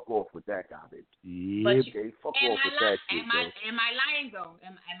 so fuck off with that garbage. Yep. Okay, fuck off with that shit. Am I lying though?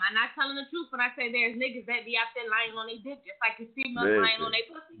 Am I not telling the truth when I say there's niggas that be out there lying on their dick just like you see females lying on their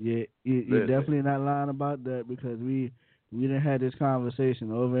pussy? Yeah, you're definitely not lying about that because we done had this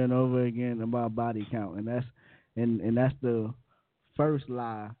conversation over and over again about body count, and that's the first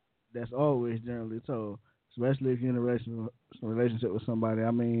lie that's always generally told, especially if you're in a relationship with somebody.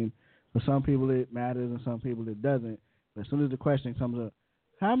 I mean, for some people it matters and some people it doesn't. But as soon as the question comes up,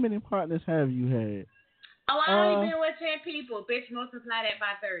 how many partners have you had? Oh, I only been with 10 people. Bitch, multiply that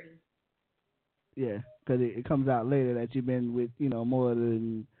by 30. Yeah, because it comes out later that you've been with, more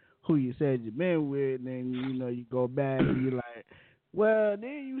than who you said you've been with. And then, you go back and you're like, well,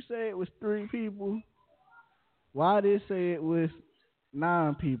 then you say it was 3 people. Why did it say it was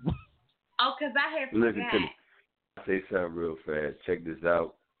 9 people? Oh, because I had Listen forgot. to me. I'll say something real fast. Check this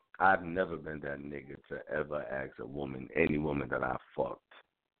out. I've never been that nigga to ever ask a woman, any woman that I fucked,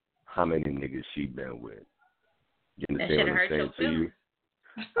 how many niggas she been with. You understand what I'm saying to you?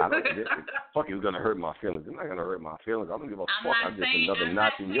 Fuck, it's gonna hurt my feelings. It's not gonna hurt my feelings. I don't give a fuck. I'm just another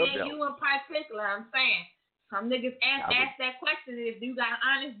notch in your belt. You in particular, I'm saying. Some niggas ask that question. If you got an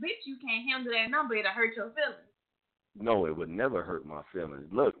honest bitch, you can't handle that number. It'll hurt your feelings. No, it would never hurt my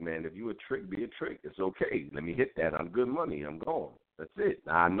feelings. Look, man, if you a trick, be a trick. It's okay. Let me hit that. I'm good money. I'm gone. That's it.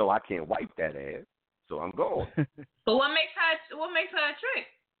 Now, I know I can't wipe that ass, so I'm gone. But what makes her a trick?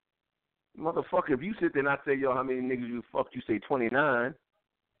 Motherfucker, if you sit there and I say, yo, how many niggas you fucked? You say 29.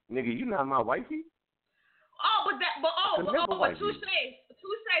 Nigga, you not my wifey. But two say.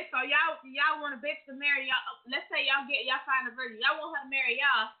 So y'all want a bitch to marry y'all. Let's say y'all find a virgin. Y'all want her to marry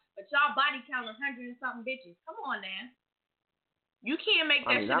y'all, but y'all body count 100 and something bitches. Come on, man. You can't make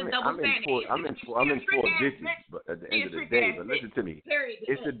that shit a double standard. I'm in four digits, but at the end of the day, but listen to me.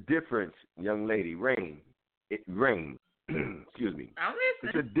 It's a difference, young lady. Rain. Excuse me. I'm listening.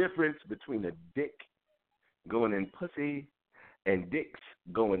 It's a difference between a dick going in pussy and dicks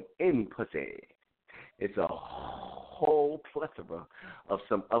going in pussy. It's a whole plethora of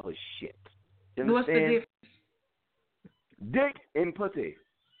some other shit. You understand? What's the difference? Dick in pussy.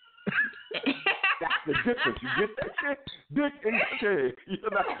 That's the difference. You get that shit? Dick in pussy.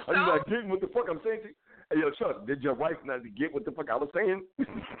 Are you not getting what the fuck I'm saying to you? Hey, yo, Chuck, did your wife not get what the fuck I was saying? You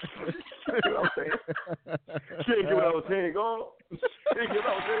know what I'm saying? She didn't get what I was saying, go. She didn't get what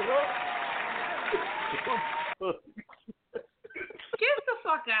I was saying, go. Get the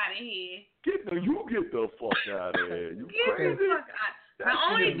fuck out of here. You get the fuck out of here. You crazy. The fuck out. The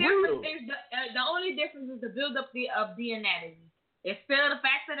only difference is the build up of the anatomy. It's still the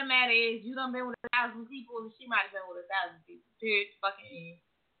fact of the matter is you done been with 1,000 people and she might have been with 1,000 people. Serious fucking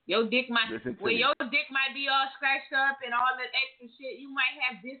your dick might your dick might be all scratched up and all that extra shit. You might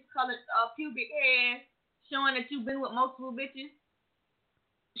have discolored pubic hair showing that you've been with multiple bitches.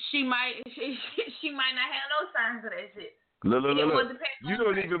 She might not have no signs of that shit. Look. You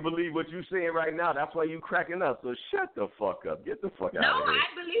don't even believe what you're saying right now. That's why you cracking up. So shut the fuck up. Get the fuck out of here. No, I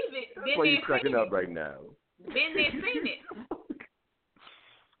believe it. That's why you cracking up right now. Been there, seen it.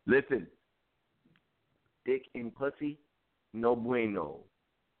 Listen. dick and pussy, no bueno.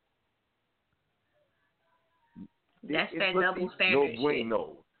 That's that double standard. No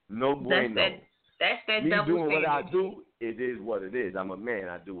bueno. No bueno. That's that Me double doing standard. what I do, it is what it is. I'm a man.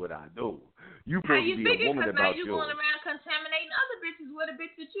 I do what I do. You How supposed you to be a figure? woman Because about now you yours. going around contaminating other bitches with a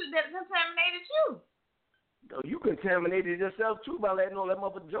bitch that contaminated you. You contaminated yourself too by letting all that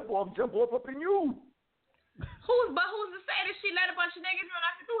motherfucker jump off up in you. Who's to say that she let a bunch of niggas run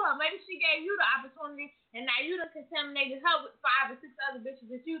after her? Maybe she gave you the opportunity, and now you done contaminated her with 5 or 6 other bitches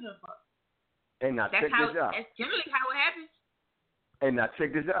that you done fucked. And now check this out. That's generally how it happens. And now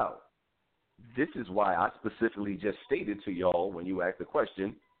check this out. This is why I specifically just stated to y'all when you asked the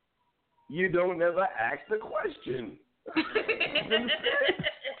question, you don't ever ask the question.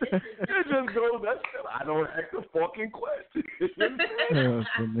 It just goes that I don't ask the fucking question. It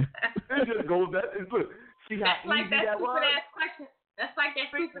just goes that. Look, see how That's easy that was? That's like that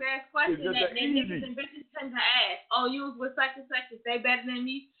stupid ass question that niggas and bitches tend to ask. Oh, you was with such and such. If they better than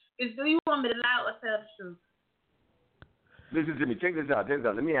me, do you want me to lie or tell the truth? Listen to me. Check this out.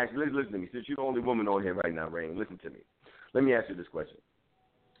 Let me ask you. Listen to me. Since you're the only woman on here right now, Rain, listen to me. Let me ask you this question.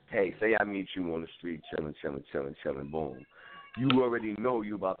 Hey, say I meet you on the street, chilling, boom. You already know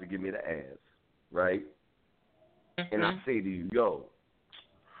you about to give me the ass, right? Mm-hmm. And I say to you, yo,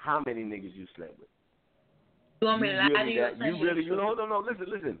 how many niggas you slept with? You want me to lie to you? No,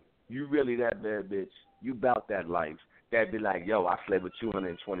 listen. You really that bad, bitch. You bout that life. That'd be like, yo, I slept with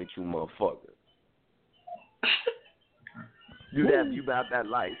 222 motherfuckers. You about that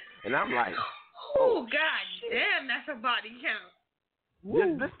life. And I'm like, oh, God damn, that's a body count.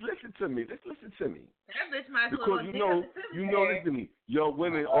 Listen to me. That bitch might as well. Because you know, listen to me. Your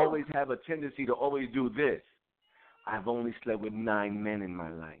women always have a tendency to always do this. I've only slept with 9 men in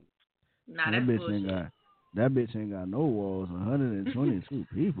my life. Nah, that's bullshit. That bitch ain't got no walls. 122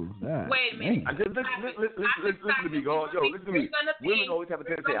 people. God, wait a minute. Listen to me, God. Yo, listen to me. Women always have a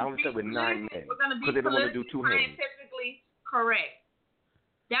tendency. I only slept with 9 men because they don't want to do 2 hands. Scientifically correct.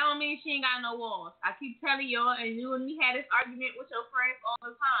 That don't mean she ain't got no walls. I keep telling y'all, and you and me had this argument with your friends all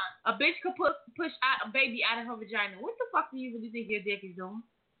the time. A bitch could push out a baby out of her vagina. What the fuck do you really think your dick is doing?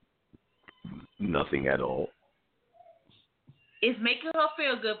 Nothing at all. It's making her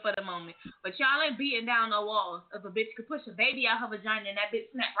feel good for the moment. But y'all ain't beating down no walls. If a bitch could push a baby out her vagina and that bitch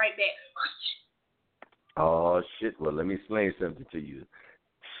snap right back. Oh, shit. Well, let me explain something to you.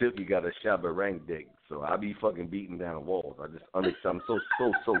 Silky got a Shabba rank dick, so I be fucking beating down walls. I'm so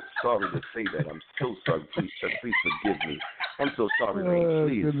sorry to say that. I'm so sorry. Please forgive me. I'm so sorry, Rain.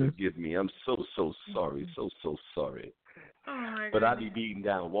 Please forgive me. I'm so sorry. So sorry. Oh, but I be beating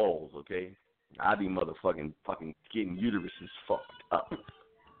down walls, okay? I be motherfucking fucking getting uteruses fucked up.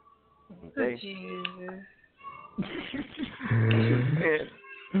 Okay? Jesus.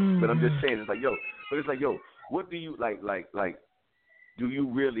 But I'm just saying, it's like, yo, what do you like? Do you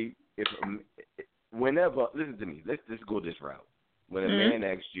really, whenever, listen to me, let's just go this route. When a man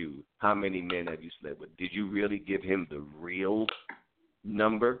asks you, how many men have you slept with, did you really give him the real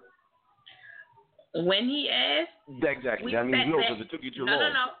number? When he asked? Exactly. That means no, because it took you too long.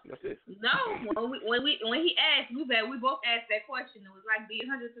 No. That's it. No, when he asked, we both asked that question. It was like being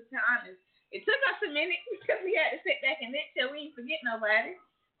 100% honest. It took us a minute because we had to sit back and make sure we didn't forget nobody.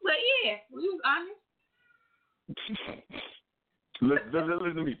 But yeah, we was honest.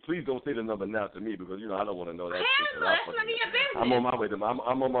 Listen to me. Please don't say the number now to me because I don't want to know that. Hell no, that's none of your business. I'm on my way I'm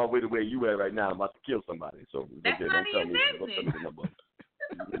on my way to where you at right now. I'm about to kill somebody. So that's none of your business.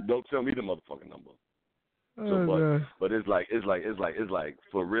 Don't tell me the motherfucking number. But it's like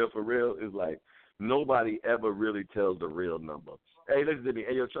for real. It's like nobody ever really tells the real number. Hey, listen to me.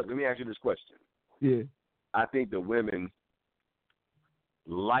 Hey, yo, Chuck. Let me ask you this question. Yeah. I think the women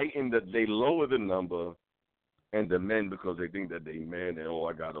they lower the number. And the men, because they think that they man, and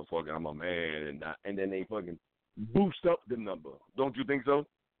I'm a man, and then they fucking boost up the number. Don't you think so?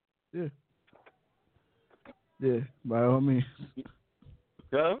 Yeah. Yeah, by all means.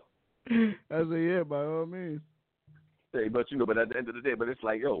 Huh? I say yeah, by all means. Hey, but at the end of the day, it's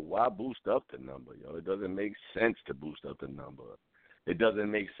like, yo, why boost up the number? Yo, it doesn't make sense to boost up the number. It doesn't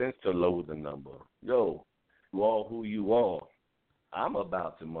make sense to lower the number. Yo, you are who you are. I'm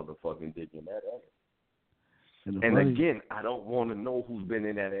about to motherfucking dig in that ass. And again, I don't want to know who's been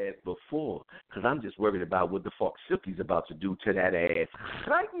in that ass before, because I'm just worried about what the fuck Silky's about to do to that ass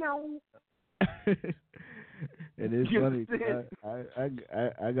right now. It is funny.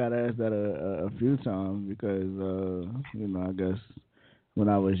 I got asked that a few times because I guess when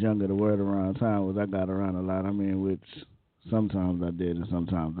I was younger, the word around town was I got around a lot. I mean, which sometimes I did and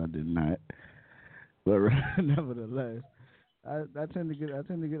sometimes I did not. But nevertheless, I tend to get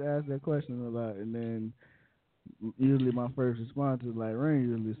asked that question a lot, and then usually my first response is like Rain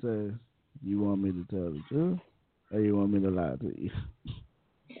usually says, "You want me to tell the truth, or you want me to lie to you?"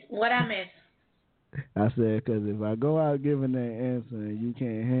 What I miss? I said, because if I go out giving that answer and you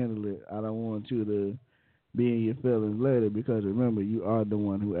can't handle it, I don't want you to be in your feelings later, because remember, you are the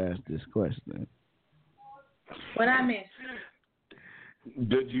one who asked this question. What I miss?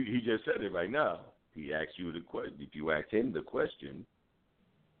 He just said it right now. He asked you the question. If you ask him the question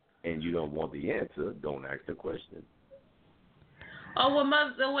and you don't want the answer, don't ask the question. Oh, well,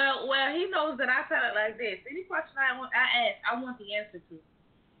 he knows that I said it like this. Any question I ask, I want the answer to.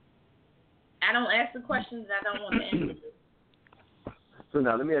 I don't ask the questions that I don't want the answer to. So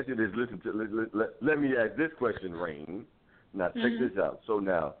now let me ask you this. Let me ask this question, Rain. Now check this out. So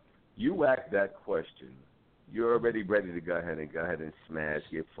now you ask that question. You're already ready to go ahead and smash,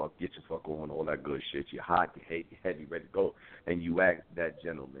 get your fuck on, all that good shit. You're hot, you're heavy, ready to go, and you ask that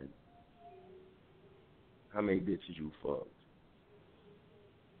gentleman, how many bitches you fucked?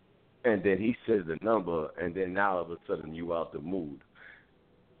 And then he says the number, and then now all of a sudden you out the mood.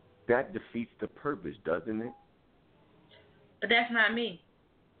 That defeats the purpose, doesn't it? But that's not me.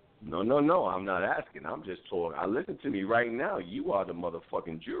 No, I'm not asking. I'm just talking. Listen to me right now. You are the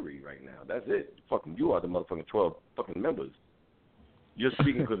motherfucking jury right now. That's it. You are the motherfucking 12 fucking members. You're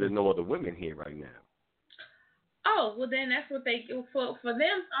speaking because there's no other women here right now. Oh, well then that's what they do. For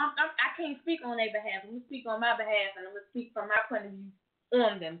them, I can't speak on their behalf. I'm going to speak on my behalf, and I'm going to speak from my point of view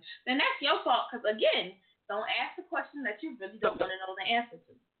on them. Then that's your fault, because again, don't ask the question that you really don't want to know the answer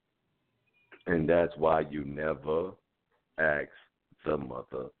to. And that's why you never ask the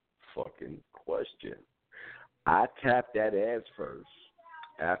motherfucking question. I tap that ass first.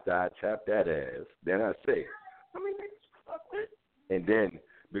 After I tap that ass, then I say, how many niggas fuck with? And then,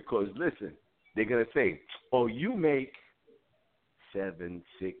 because listen, they're going to say, oh, you make 7,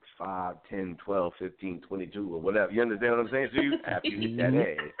 6, 5, 10, 12, 15, 22, or whatever. You understand what I'm saying? So after you hit that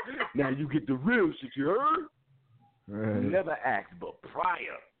ass, now you get the real shit, you heard? Right. You never ask, but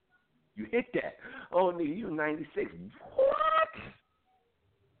prior. You hit that. Oh, nigga, you 96. What?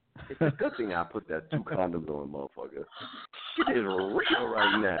 It's a good thing I put that 2 condoms on, motherfucker. Shit is real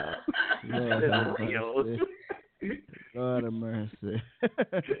right now. It is real. Lord have mercy.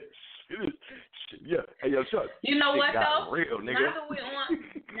 Yeah. Hey, yo, Chuck. You know what, though? Real, nigga. Now that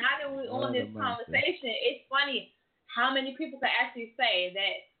we're on this conversation, it's funny how many people can actually say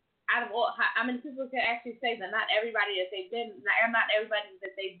that out of all, how many people can actually say that not everybody that they've been, not everybody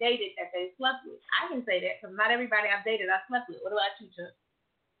that they dated that they slept with. I can say that because not everybody I've dated I slept with. What about you, Chuck?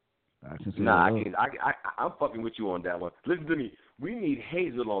 I'm fucking with you on that one. Listen to me. We need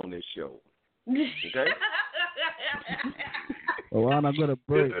Hazel on this show. Okay? Well, why don't I go to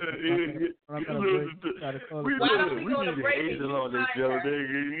break? We need Hazel on this show,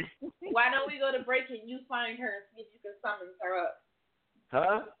 nigga. Why don't we go to break and you find her and see if you can summon her up?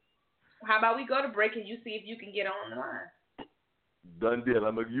 Huh? How about we go to break and you see if you can get on the line? Done deal.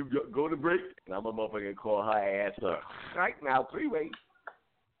 You go to break, and I'm a motherfucking call her ass up. Right now, 3-way.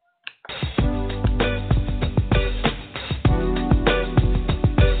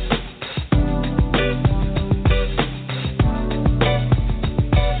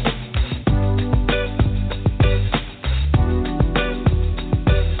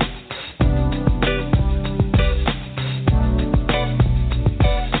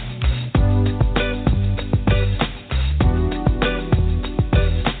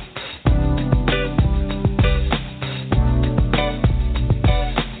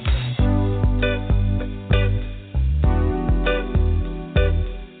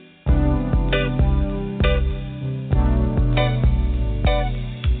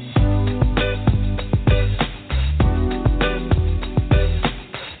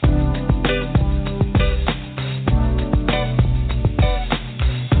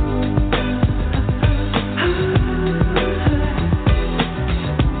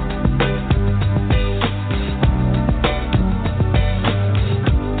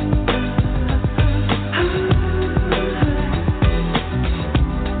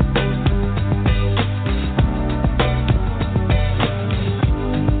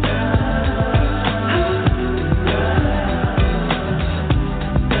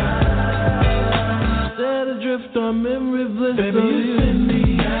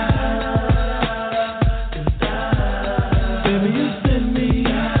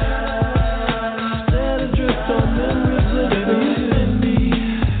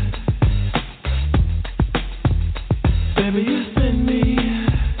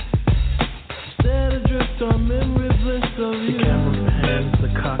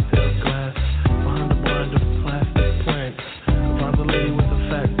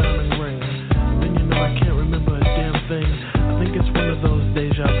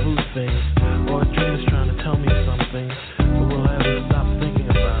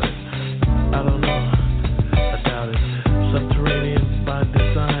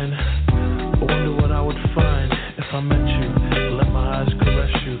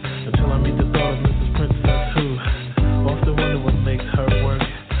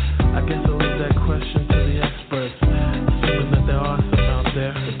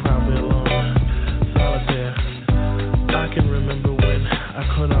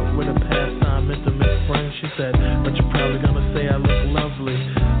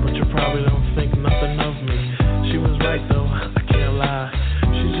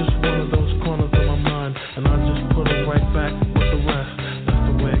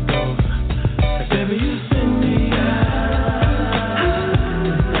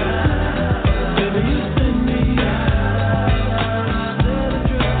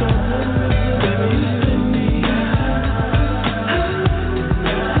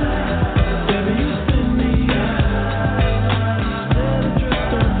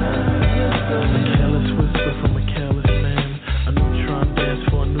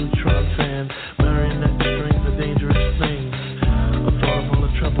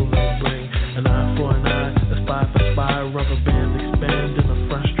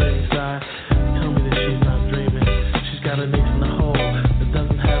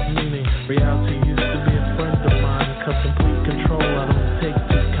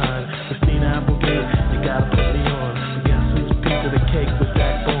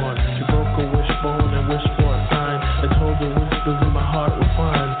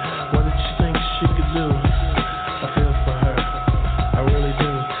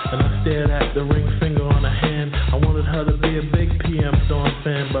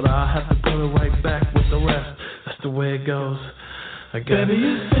 friend, but I'll have to put it right back with the rest. That's the way it goes, I guess. Baby,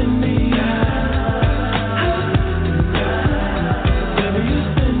 you spin me out. Baby, you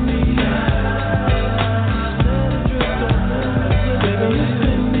spin me out. Baby, you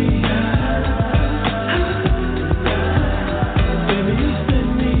spin me out. Baby, you spin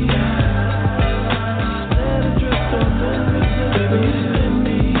me out. Let it drift on me. Baby, you spin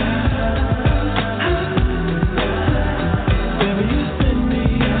me out. Baby, you spin me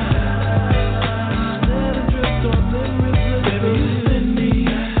out. Let it drift on me. Baby, you spin me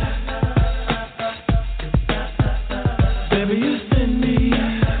out. Baby, you spin me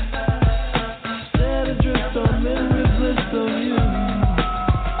out. Let it drift on memory bliss of you.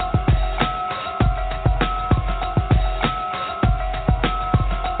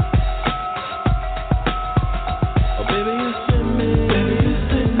 Oh, baby, you spin me. Baby, you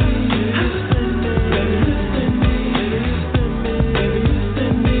spin me. You spin me. Baby, you spin me. Baby, you spin me. Baby, you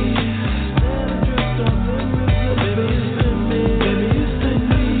spin me. Let it drift on memory bliss. Oh, baby, you spin me. Baby, you spin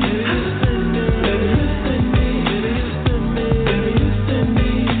me. Baby, you spin me. Baby, you spin me. Baby, you spin me. Baby, you spin me.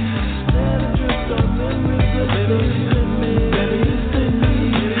 Let it drift on memory bliss. Oh, baby, you spin me. Baby, you spin me. Baby, you spin me. Baby, you spin me. Baby, you spin me. Baby, you spin me. Let it drift on memory bliss. Oh, baby, you spin me. Baby, you spin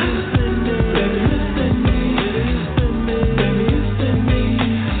me. Baby, you spin me. Baby,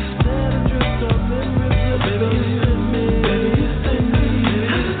 you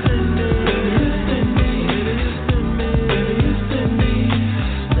spin me. Baby, you spin me. Baby, you spin me.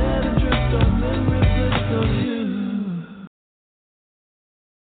 Let it drift on memory bliss of you.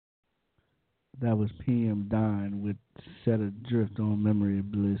 That was PM Don with Set Adrift on Memory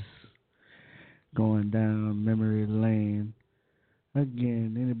Bliss. Going down memory lane.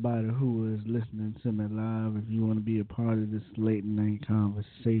 Again, anybody who is listening to me live, if you want to be a part of this late night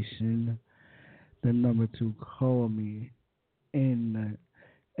conversation, the number to call me in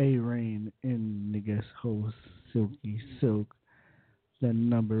A-Rain in the guest host, Silky Silk. The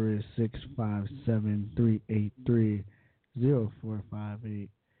number is 657-383-0458.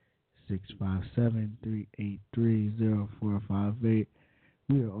 657-383-0458.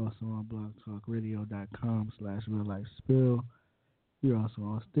 We are also on blogtalkradio.com/reallifespill. We are also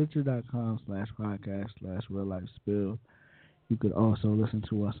on stitcher.com/podcast/reallifespill. You could also listen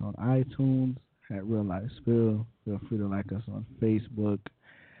to us on iTunes at Real Life Spill. Feel free to like us on Facebook.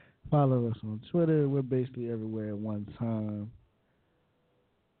 Follow us on Twitter. We're basically everywhere at one time.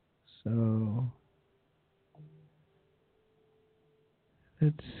 So,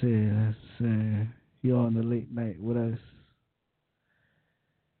 let's see. You're on the late night with us.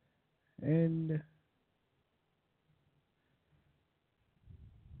 And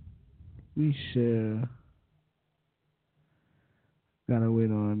we share. Gotta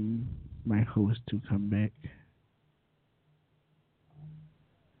wait on my host to come back.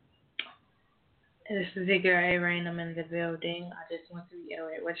 This is the girl A-Rain. I'm in the building. I just want to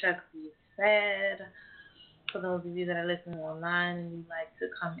reiterate what Chuck said. For those of you that are listening online and you'd like to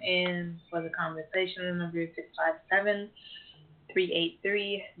come in for the conversation, the number is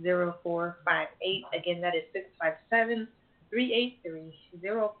 657-383-0458. Again, that is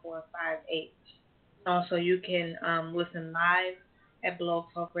 657-383-0458. Also, you can listen live at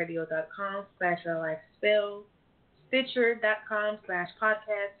blogtalkradio.com/reallifespill,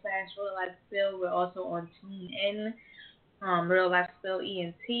 stitcher.com/podcast/reallifespill. We're also on TuneIn, Real Life Spill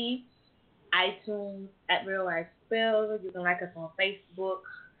ENT, iTunes at Real Life Spill. You can like us on Facebook,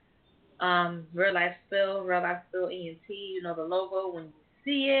 Real Life Spill ENT. You know the logo when you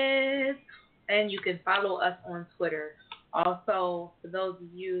see it. And you can follow us on Twitter. Also, for those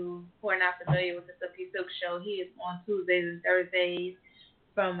of you who are not familiar with the Silky Silk Show, he is on Tuesdays and Thursdays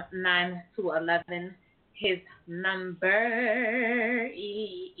from 9 to 11. His number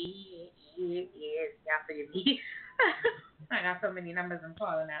is, y'all forgive me. I got so many numbers I'm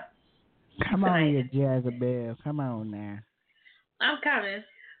calling out. Come on, you Jezebel. Come on now. I'm coming.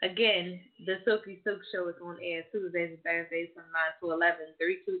 Again, the Silky Silk Show is on air Tuesdays and Thursdays from 9 to 11,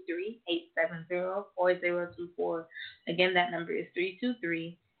 323-870-4024. Again, that number is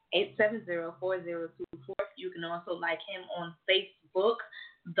 323-870-4024. You can also like him on Facebook,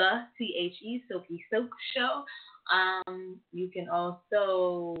 the THE Silky Silk Show. You can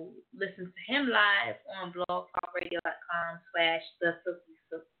also listen to him live on blogtalkradio.com/the Silky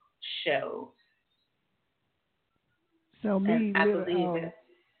Silk Show. So me, I believe that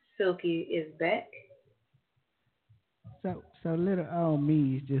Silky is back. So little old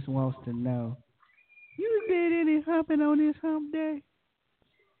me just wants to know, you did any humping on this hump day?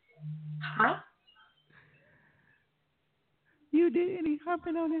 Huh? You did any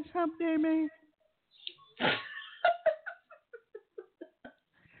humping on this hump day, man?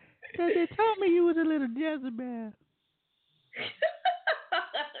 Because they told me you was a little Jezebel.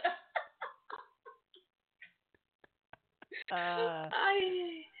 Oh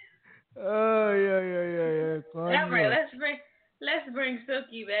yeah. All right, let's bring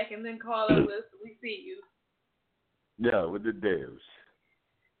Silky back and then call us. We see you. Yeah, with the devs.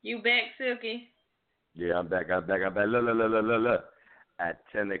 You back, Silky? Yeah, I'm back. Look. At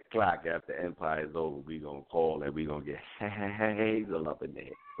 10 o'clock after Empire is over, we gonna call and we gonna get Hazel up in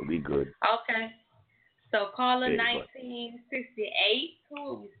there. So we good. Okay. So caller 1968. Who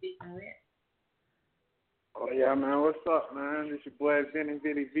are we speaking with? Oh yeah, man. What's up, man? This your boy Vinny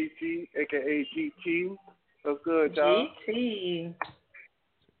VT, aka GT. What's good, y'all? GT.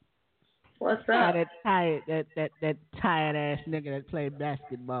 What's up? That tired ass nigga that played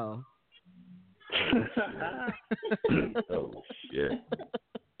basketball. Oh shit!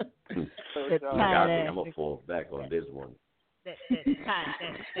 I'm gonna fall back on this one. That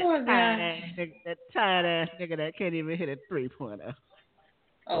tired ass nigga that can't even hit a 3-pointer.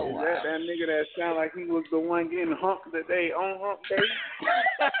 Oh wow! That nigga that sound like he was the one getting humped that day on hump day.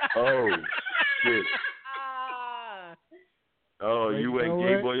 Oh shit! Oh, well, you went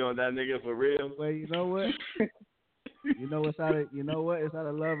gay boy on that nigga for real? Well, you know what? It's out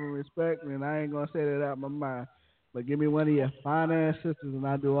of love and respect, and I ain't gonna say that out my mind. But give me one of your fine ass sisters, and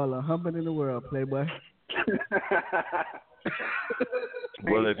I'll do all the humping in the world, playboy.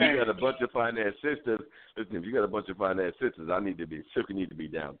 Well, if you got a bunch of fine ass sisters, listen. If you got a bunch of fine ass sisters, Silky need to be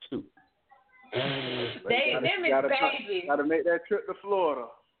down too. Them is babies. Gotta make that trip to Florida.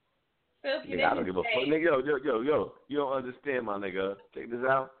 Nigga, I don't give a fuck. Nigga, yo, you don't understand, my nigga. Check this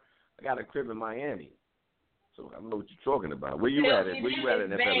out. I got a crib in Miami. So I don't know what you're talking about. Where you at in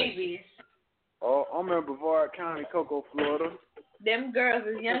FLA? Oh, I'm in Brevard County, Cocoa, Florida. Them girls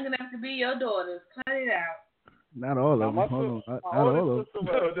is young enough to be your daughters. Cut it out. Not all of them. Hold on. Not all of them.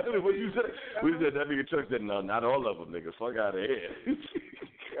 No, that's what you said. We said that nigga Chuck said, no, not all of them, nigga. Fuck out of here.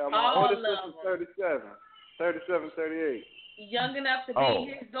 Yeah, my oldest sister's 37, 38. Young enough to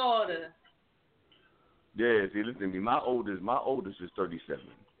be his daughter. Yeah, see, listen to me. My oldest is 37.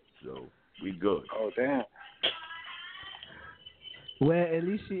 So we good. Oh, damn. Well, at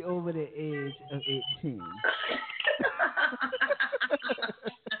least she over the age of 18.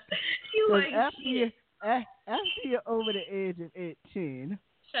 After you're over the age of 18,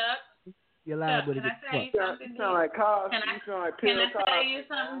 Chuck, you're liable to get fucked. You sound like Cosby. You sound like Bill Cosby. Can I tell you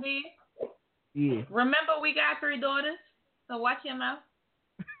something, D? Yeah. Remember, we got 3 daughters, so watch your mouth.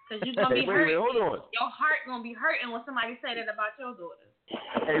 Because you're going to be hurt. Wait, hold on. Your heart going to be hurting when somebody say that about your daughters.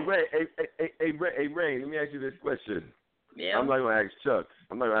 Hey, Ray, let me ask you this question. Yeah. I'm not going to ask Chuck.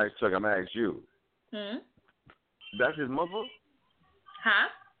 I'm going to ask you. Hmm? That's his mother? Huh?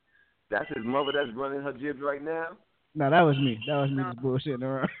 That's his mother that's running her jibs right now? No, that was me. That was me just bullshitting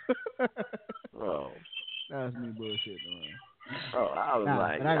around. Oh. That was me bullshitting around. Oh, I was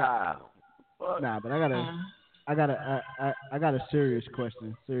wow. Nah, but I got a serious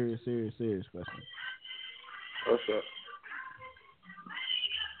question. Serious question. What's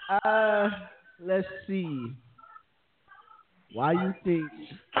up? Let's see. Why you think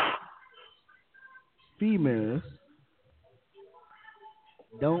females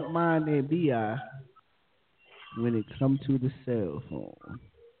don't mind their BI when it comes to the cell phone?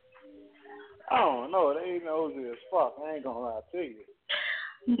 I don't know. They ain't nosy as fuck. I ain't gonna lie to you.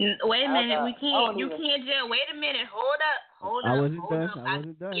 Wait a minute. We can't. You can't just. Wait a minute. Hold up. I wasn't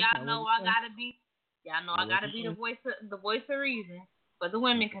done. Y'all know I gotta be the voice of reason for the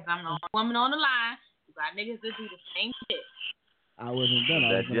women, because I'm the only woman on the line. You got niggas that do the same shit. I wasn't done.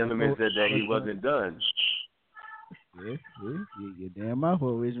 That gentleman said that he wasn't done. Yeah, your damn mouth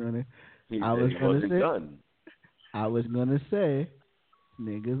always running. He wasn't done. I was gonna say,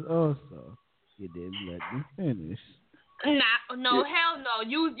 niggas also. You didn't let me finish. No, hell no.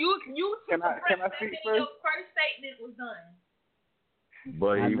 You took a breath and then your first statement was done.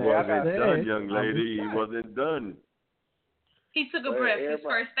 But he wasn't done, young lady. He wasn't done. He took a breath. His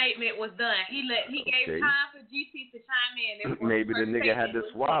first statement was done. He gave time for GT to chime in. Maybe the nigga had to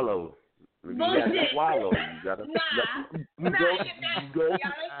swallow. Bullshit. You had to swallow. You gotta go.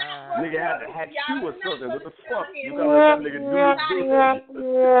 Nigga had chew or something. What the fuck? You gotta let that nigga do this.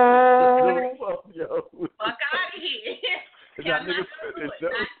 Fuck, yo. Fuck out of here. That nigga finished.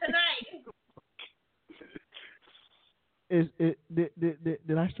 Not tonight.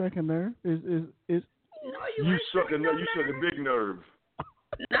 Did I strike a nerve? You struck a big nerve.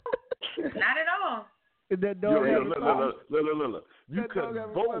 No, not at all. That dog look. You cut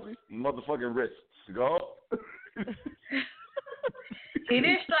both motherfucking wrists. Go. He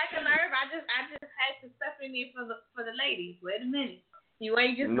didn't strike a nerve. I just had to step in there for the ladies. Wait a minute. You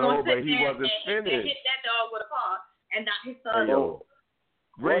ain't just gonna sit there and hit that dog with a paw and not his son.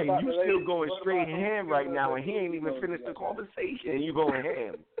 Ray, you still going straight ham right now, and he ain't even finished the conversation, and you going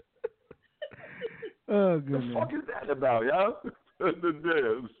ham. Oh, goodness. What the fuck is that about, y'all? The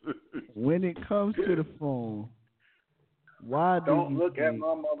damn. When it comes to the phone, why do Don't you look think... at my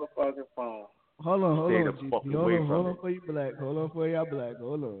motherfucking phone. Hold on, Stay the GP. fuck Hold away on from for you black. Hold on for y'all black.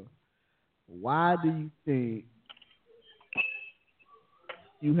 Hold on. Why do you think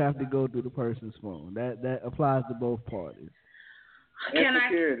you have to go through the person's phone? That applies to both parties. Can I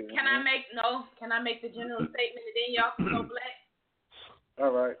make the general statement and then y'all can go black?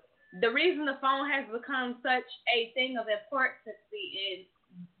 All right. The reason the phone has become such a thing of importance is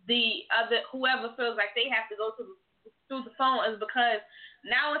whoever feels like they have to go through the phone is because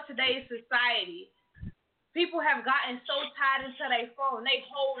now in today's society, people have gotten so tied into their phone. Their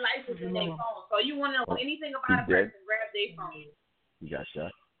whole life is in their phone. So you want to know anything about a person, grab their phone. You got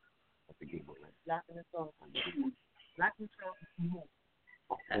shot. I think he was locking his phone.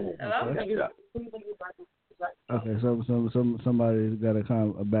 Okay, so somebody's got a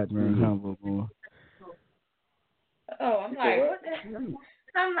background convo going. Oh, I'm like, what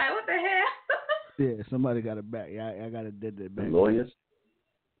the hell? Yeah, somebody got a back. Yeah, I got a dead back. Lawyers.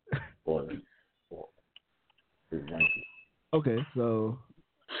 Okay, so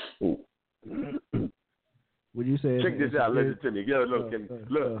would you say? Check this out. Listen to me. Yo, look,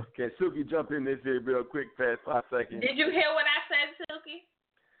 can Silky jump in this here real quick, fast 5 seconds? Did you hear what I said, Silky?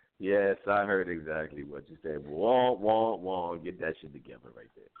 Yes, I heard exactly what you said. Wong, get that shit together right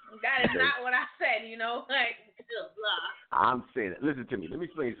there. That is not what I said, you know? Like, blah. I'm saying it. Listen to me. Let me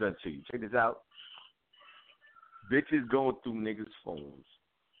explain something to you. Check this out. Bitches going through niggas' phones.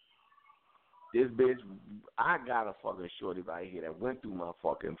 This bitch, I got a fucking shorty right here that went through my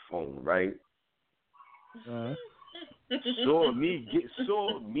fucking phone, right? Saw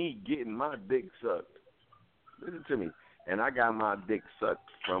me getting my dick sucked. Listen to me. And I got my dick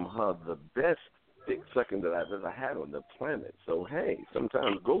sucked from her, the best dick sucking that I've ever had on the planet. So, hey,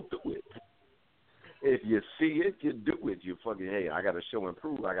 sometimes go through it. If you see it, you do it. You fucking, hey, I got to show and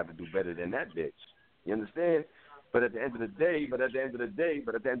prove. I got to do better than that bitch. You understand? But at the end of the day,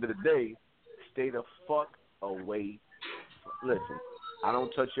 stay the fuck away. Listen, I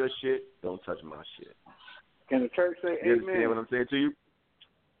don't touch your shit. Don't touch my shit. Can the church say you amen? understand what I'm saying to you?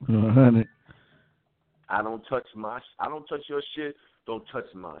 100. I don't touch your shit. Don't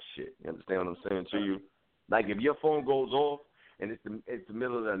touch my shit. You understand what I'm saying to you? Like if your phone goes off and it's the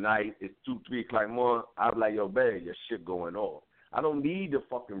middle of the night, it's 2-3 o'clock more, I'll be like, yo, babe, your shit going off. I don't need to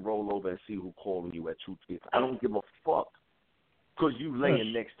fucking roll over and see who calling you at 2-3. I don't give a fuck because you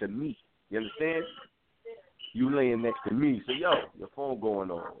laying next to me. You understand? You laying next to me. So, yo, your phone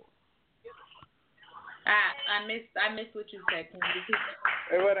going on. I missed what you said. Can you repeat that?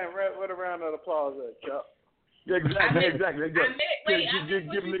 Hey, what a round of applause at, Chuck. Yeah, exactly.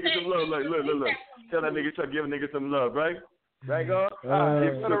 Give nigga some love. Like, look. Tell that nigga Chuck, give a nigga some love, right? Right, God?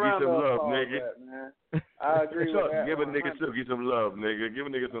 Give Silky some love, nigga. Man. I agree Chuck, with that. Give a nigga Silky some love, nigga. Give a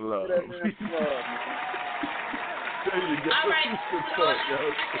nigga some love. Give that man some love, man. There you go. All right.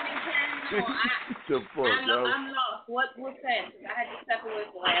 I'm lost. What said? I had to step away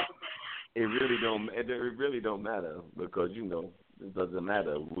for that. It really don't matter because it doesn't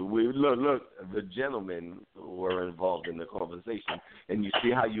matter. We look. The gentlemen were involved in the conversation, and you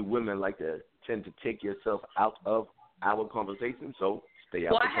see how you women like to tend to take yourself out of our conversation. So stay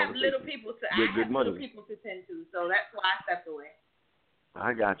out. Well, I have little people to tend to, so that's why I stepped away.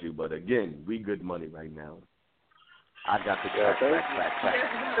 I got you, but again, we good money right now. I got the crack.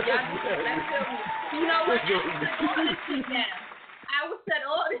 You know what? I would set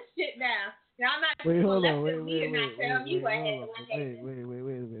all this shit down. Now I'm not going to let me and not tell me what happened. Wait a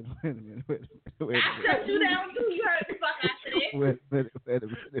minute. I shut you down too. You heard the fuck I said.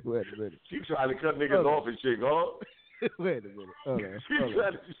 Wait a minute. She trying to cut niggas off and shit, huh? Wait a minute. Hold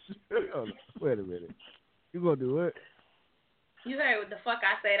on. Wait a minute. You gonna do what? You heard what the fuck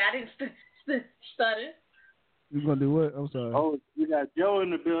I said. I didn't stutter. You gonna do what? I'm sorry. Oh, we got Joe in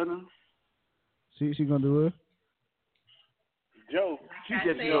the building. She gonna do what? Joe. She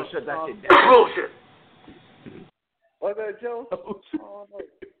just shut that shit down. Bullshit. What's that, Joe? Oh, no.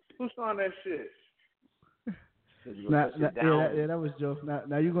 Who's on that shit? That was Joe.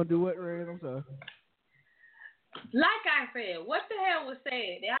 Now you gonna do what, Ray? I'm sorry. Like I said, what the hell was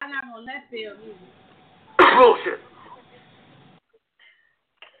said? Y'all not gonna let Phil use Bullshit.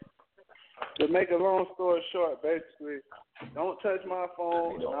 To make a long story short, basically, don't touch my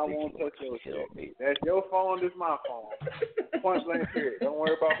phone and I won't touch your shit. That's your phone, this my phone. Point blank period. Don't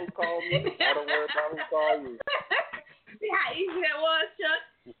worry about who called me. I don't worry about who called you. See how easy that was, Chuck?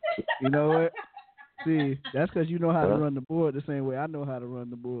 You know what? See, that's because you know how to run the board the same way I know how to run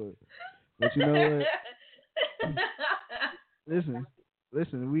the board. But you know what?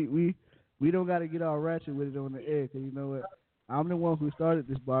 Listen, we don't got to get all ratchet with it on the air, because you know what? I'm the one who started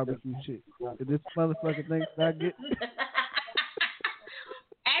this barbecue shit. This motherfucker thinks I get.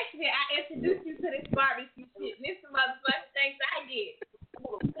 Actually, I introduced you to this barbecue shit. This motherfucker thinks I get.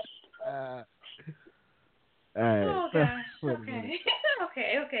 All right. Oh gosh. Okay.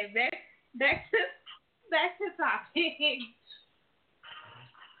 Back to topic.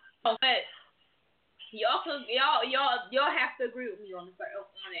 Oh, but y'all have to agree with me on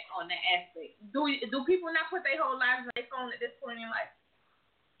that aspect. Do people not put their whole lives on their phone at this point in life?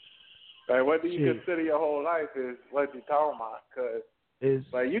 Like, what do you consider your whole life is what you talking about? Because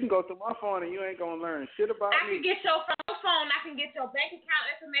like, you can go through my phone and you ain't gonna learn shit about me. I can get your phone. I can get your bank account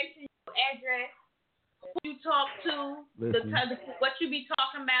information, your address, who you talk to, what you be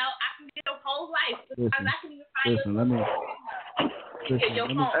talking about. I can get your whole life. I can even find your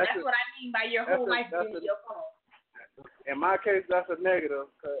phone. That's what I mean by your whole life being in your phone. In my case, that's a negative.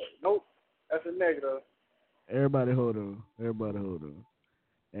 Nope, that's a negative. Everybody hold on.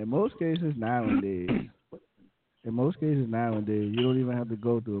 In most cases nowadays, you don't even have to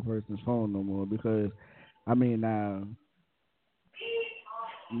go through a person's phone no more, because, I mean, now,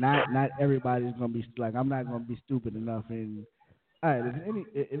 not everybody's gonna be like, I'm not gonna be stupid enough. And all right,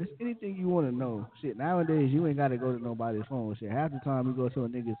 if it's anything you want to know, shit, nowadays you ain't gotta go to nobody's phone. Shit, half the time you go to a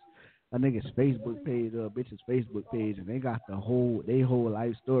nigga's Facebook page or a bitch's Facebook page, and they got their whole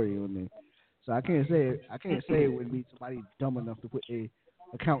life story on there. So I can't say it would be somebody dumb enough to put a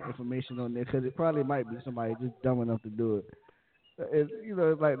account information on there, because it probably might be somebody just dumb enough to do it. It's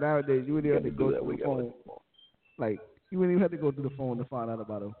like nowadays you wouldn't have to go through the phone. Like, you wouldn't even have to go through the phone to find out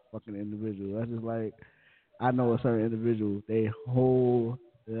about a fucking individual. That's just like, I know a certain individual, their whole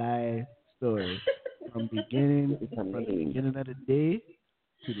life story from the beginning of the day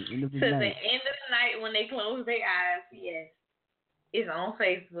to the end of the night. To the end of the night when they close their eyes, yes. It's on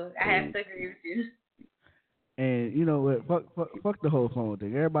Facebook. I have to agree with you. And you know what? Fuck the whole phone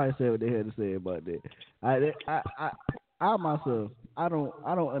thing. Everybody said what they had to say about that. I myself, I don't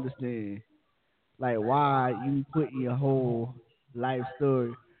understand, like, why you put your whole life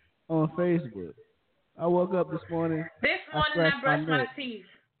story on Facebook. I woke up this morning. I brushed my teeth.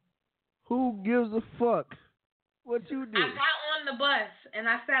 Who gives a fuck what you did? I got on the bus, and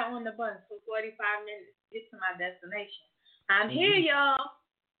I sat on the bus for 45 minutes to get to my destination. I'm here, y'all.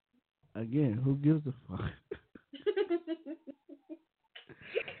 Again, who gives a fuck?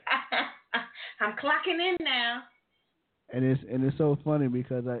 I'm clocking in now. And it's so funny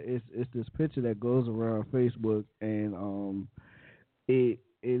because it's this picture that goes around Facebook, and it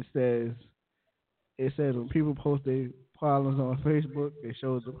says when people post their problems on Facebook, it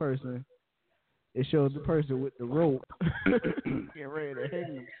shows the person with the rope getting ready to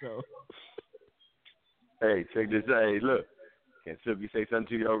hang themselves. Hey, check this out. Hey, look, can Silky say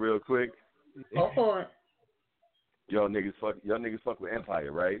something to y'all real quick? Go for it. Y'all niggas fuck with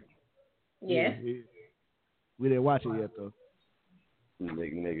Empire, right? Yeah. We didn't watch it yet, though.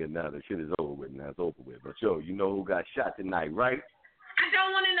 Nigga, now the shit is over with. Now it's over with. But yo, you know who got shot tonight, right? I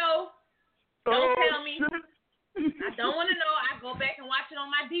don't want to know. Don't tell me. I don't want to know. I go back and watch it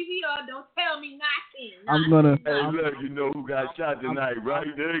on my DVR. Don't tell me nothing. Hey, look, you know who got shot tonight, right,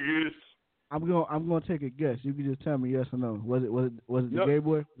 niggas? I'm gonna take a guess. You can just tell me yes or no. Was it the gay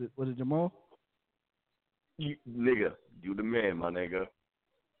boy? Was it Jamal? Nigga, you the man, my nigga.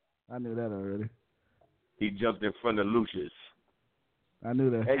 I knew that already. He jumped in front of Lucius. I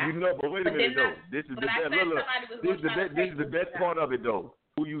knew that. Hey, you know, but wait a minute though. This is the best. Look, this is the best part of it though.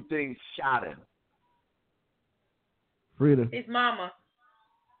 Who you think shot him? Frida. His mama.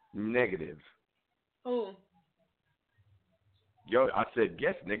 Negative. Who? Yo, I said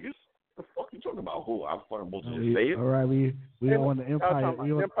guess, niggas. What the fuck you talking about? Who? I'm fucking supposed to just say it. All right, we on the Empire.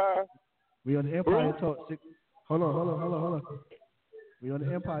 We on the Empire Talk. Hold on. We on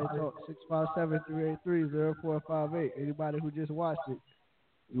the Empire Talk 657-383-0458. Anybody who just watched it,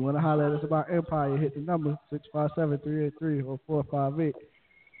 you want to holler at us about Empire, hit the number 657-383-0458.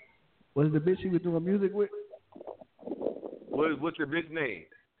 What's the bitch you was doing music with? What's the bitch name?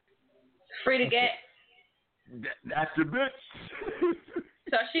 Free to get. That's the bitch.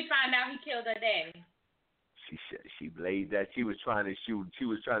 So she found out he killed her daddy. She blazed that. She was trying to shoot. She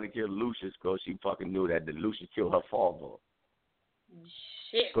was trying to kill Lucius because she fucking knew that the Lucius killed her father.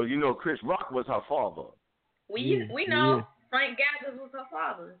 Shit. Because you know Chris Rock was her father. We know. Yeah. Frank Gathers was her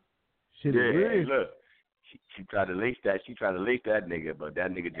father. Shit, yeah, look. She tried to lace that. She tried to lace that nigga, but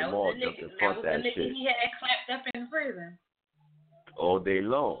that nigga Jamal jumped in front of that shit. He had clapped up in prison. All day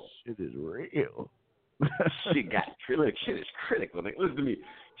long. Shit is real. Shit got look, shit is critical. Nigga. Listen to me.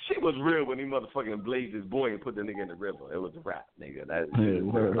 Shit was real when he motherfucking blazed his boy and put the nigga in the river. It was a rap, nigga. That shit is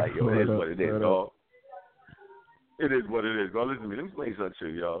real. Like, yo, it is what it is, dog. It is what it is, dog. Listen to me. Let me explain something to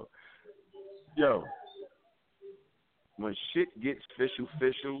you, y'all. Yo, when shit gets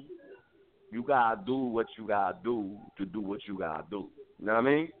official, you gotta do what you gotta do to do what you gotta do. You know what I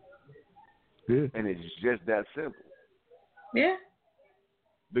mean? Yeah. And it's just that simple. Yeah.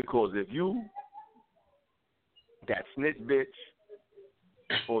 Because if you that snitch bitch,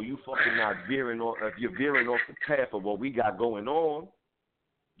 or you fucking not veering off, if you're veering off the path of what we got going on,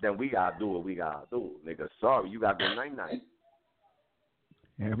 then we gotta do what we gotta do, nigga. Sorry, you gotta go night night.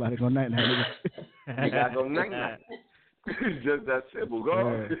 Everybody go night night. You gotta go night night. It's just that simple,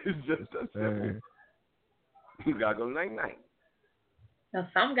 girl. It's just that simple. You gotta go night night. Now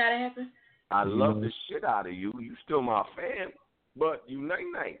something gotta happen. I love the shit out of you. You still my fan, but you night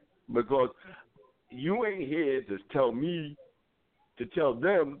night because you ain't here to tell me to tell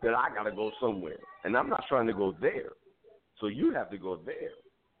them that I gotta go somewhere, and I'm not trying to go there. So you have to go there.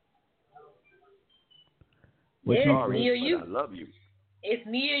 Yeah, sorry, it's me or you. I love you. It's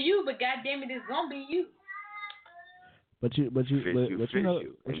me or you, but goddamn it, it's gonna be you. But you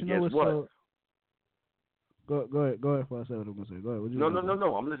know what's what? so. Go ahead for a second. I'm gonna say. Go ahead. No.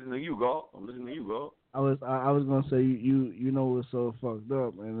 I'm listening to you, girl. I was gonna say you know what's so fucked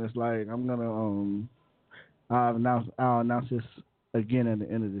up, and it's like I'm gonna I'll announce this again at the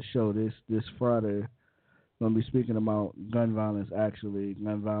end of the show. This Friday, I'm gonna be speaking about gun violence,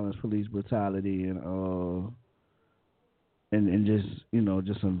 police brutality, and just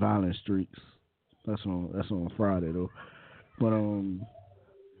just some violent streaks. That's on Friday though. But I'm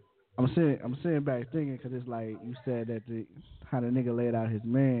sitting back thinking because it's like you said that how the nigga laid out his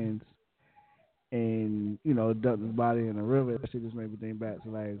mans and dumped his body in the river. That shit just made me think back to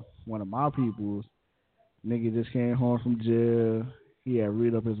like one of my people's nigga just came home from jail. He had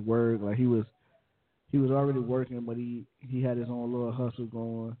read up his work. Like he was already working, but he had his own little hustle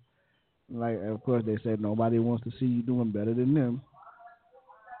going. Like of course they said nobody wants to see you doing better than them.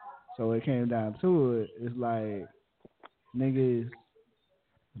 So it came down to it. It's like niggas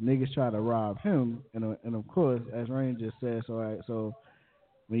try to rob him, and of course, as Rain just said, so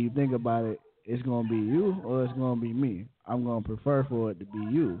when you think about it, it's gonna be you or it's gonna be me. I'm gonna prefer for it to be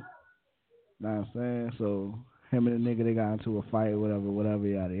you. Know what I'm saying? So him and the nigga, they got into a fight, whatever,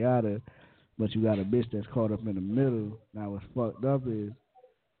 yada yada. But you got a bitch that's caught up in the middle. Now what's fucked up is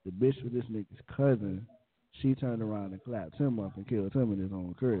the bitch with this nigga's cousin. She turned around and clapped him up and killed him in his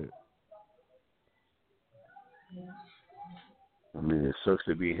own crib. I mean, it sucks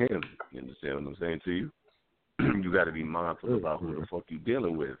to be him. You understand what I'm saying to you? You got to be mindful about who the fuck you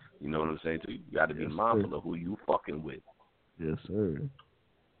dealing with. You know what I'm saying to you? You got to be mindful of who you fucking with. Yes, sir.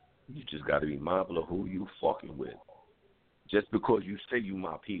 You just got to be mindful of who you fucking with. Just because you say you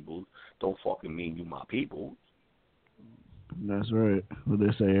my people, don't fucking mean you my people. That's right. Well,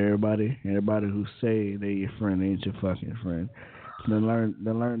 they say everybody who say they your friend ain't your fucking friend. They learned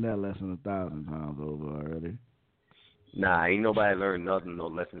that lesson 1,000 times over already. Nah, ain't nobody learned nothing, no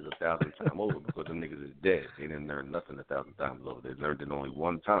lessons 1,000 times over because the niggas is dead. They didn't learn nothing 1,000 times over. They learned it only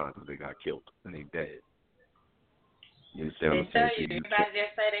one time because they got killed and they dead. You understand what I'm saying? Everybody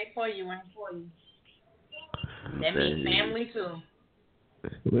just say they for you ain't for you. That means family too.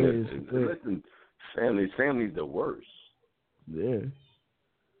 Listen, family's the worst. Yeah.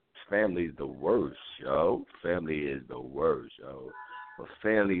 Family's the worst, yo. Family is the worst, yo. But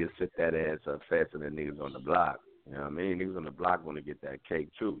family is sit that ass up faster than niggas on the block. You know what I mean? Niggas on the block want to get that cake,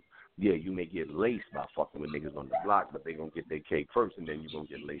 too. Yeah, you may get laced by fucking with niggas on the block, but they going to get their cake first, and then you going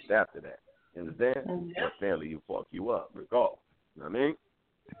to get laced after that. You understand? Yeah. But family, you fuck you up, regardless. You know what I mean?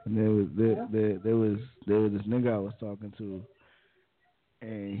 And there was this nigga I was talking to,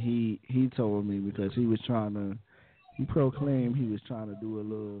 and he told me because he proclaimed he was trying to do a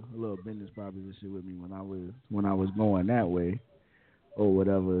little business proposition with me when I was going that way or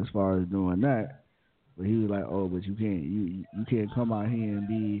whatever as far as doing that. But he was like, "Oh, but you can't come out here and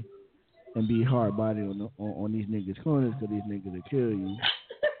be hard body on these niggas' corners because these niggas will kill you."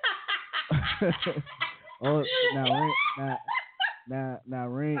 Oh, now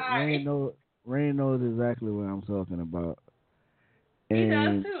Rain knows exactly what I'm talking about. He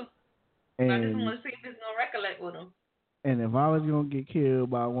does too. I just want to see if it's gonna recollect with him. And if I was gonna get killed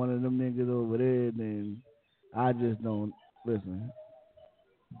by one of them niggas over there, then I just don't listen.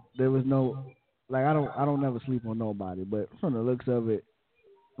 There was no. Like I don't never sleep on nobody, but from the looks of it,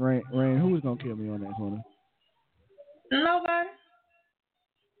 Rain, who was gonna kill me on that corner? Nobody.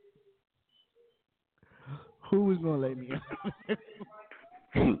 Who was gonna let me out?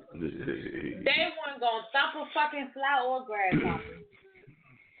 They weren't gonna thump a fucking fly or grasshopper.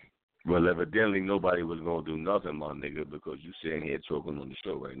 Well, evidently nobody was gonna do nothing, my nigga, because you sitting here talking on the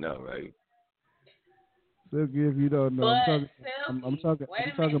show right now, right? Silky, if you don't know, I'm talking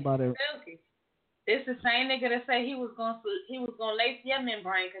about it. Silky. This the same nigga that say he was gonna lace your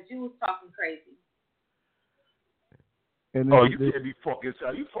membrane because you was talking crazy. And you can't be fucking.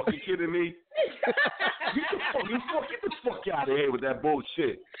 Are you fucking kidding me? Get the fuck out of here with that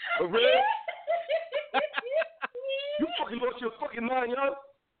bullshit. For real? You fucking lost your fucking mind, yo.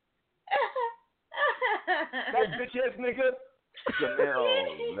 That bitch ass nigga.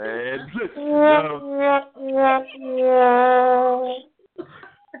 Oh man, listen,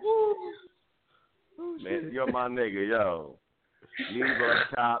 man, you're my nigga, yo. Leave on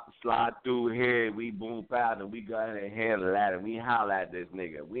top, slide through here, we boom out, and we go ahead and handle that, and we holler at this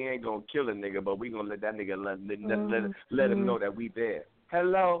nigga. We ain't gonna kill a nigga, but we gonna let that nigga let him know that we there.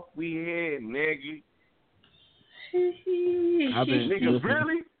 Hello, we here, nigga. Nigga,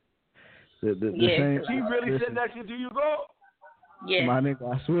 really? He really said that shit to you, bro? Yeah. My nigga,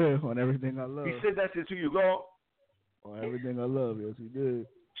 I swear on everything I love. He said that shit to you, bro? On everything I love, yes, he did.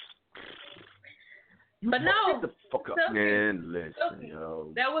 But no, get the fuck up, man. Listen, yo.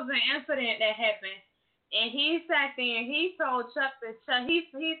 There was an incident that happened, and he sat there and he told Chuck that he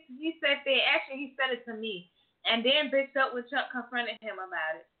sat there. Actually, he said it to me, and then bitched up when Chuck confronted him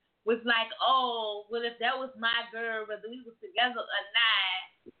about it. Was like, oh, well, if that was my girl, whether we was together or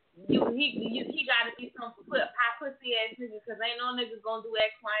not, he got to be some high pussy ass nigga, because ain't no nigga gonna do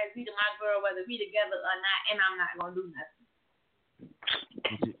X, Y, and Z to my girl, whether we together or not, and I'm not gonna do nothing.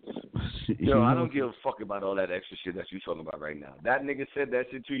 Yo, I don't give a fuck about all that extra shit that you talking about right now. That nigga said that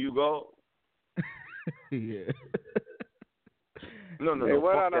shit to you, go? Yeah. No. Hey,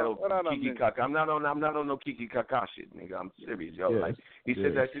 fuck that Kiki Kaka. I'm not on no Kiki Kaka shit, nigga. I'm serious, yo. Like he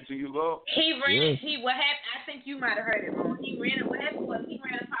said that shit to you, go? He ran. What happened? I think you might have heard it wrong. He ran. What happened was he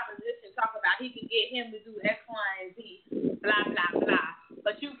ran a proposition talk about he could get him to do X, Y, and Z, blah blah blah.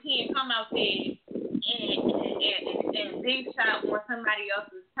 But you can't come out there and big shot on somebody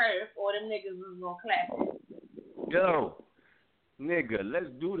else's turf, or them niggas was gonna clap it. Yo, nigga, let's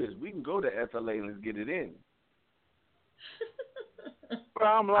do this. We can go to FLA and let's get it in.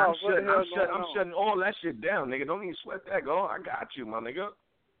 I'm shutting all that shit down, nigga. Don't even sweat that, go. I got you, my nigga.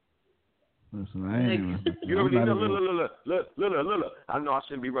 Listen, I ain't. You already know. Look. I know I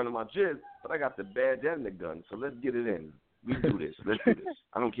shouldn't be running my jib, but I got the badge and the gun, so let's get it in. We do this. Let's do this.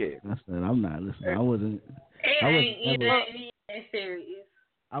 I don't care. I said I'm not listening. I wasn't. It ain't serious.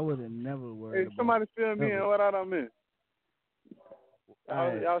 I wasn't never worried. Hey, somebody fill me in. What I done miss?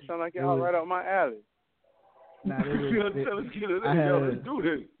 Y'all sound like y'all right up my alley. Nah, let's do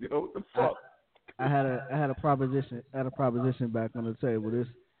this. Yo, what the fuck? I had a proposition back on the table. This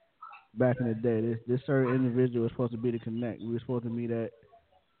back in the day. This certain individual was supposed to be the connect. We were supposed to meet at.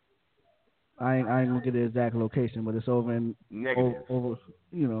 I ain't gonna get the exact location, but it's over in over.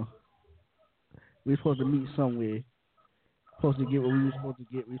 You know, we were supposed to meet somewhere. Supposed to get what we were supposed to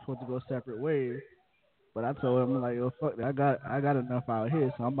get. We were supposed to go separate ways. But I told him like, yo, fuck that. I got enough out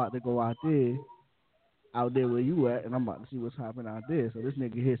here, so I'm about to go out there where you at, and I'm about to see what's happening out there. So this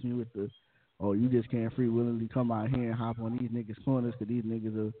nigga hits me with the, oh, you just can't free willingly come out here and hop on these niggas' corners because these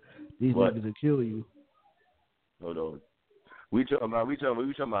niggas will kill you. Hold on. We talking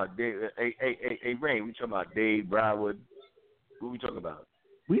about Dave. Hey, Rain. We talking about Dave Broward. What we talking about?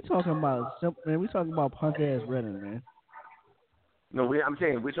 We talking about punk ass Redding, man. No, I'm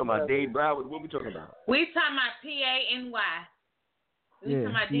saying we talking about Dave Broward. What we talking about? We talking about PANY. We talking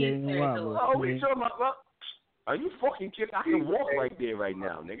about these. Oh, we talking about what? Are you fucking kidding? I can walk right there right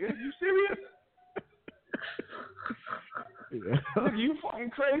now, nigga. You serious? Nigga, you fucking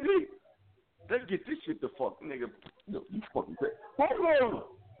crazy? Let's get this shit the fuck, nigga. No, you fucking crazy. Hold on.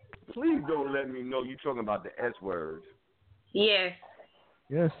 Please don't let me know you talking about the S word. Yes.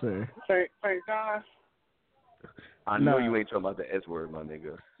 Yes, sir. St. John. I know you ain't talking about the S word, my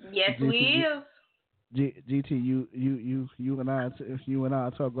nigga. Yes, we is. GT, you and I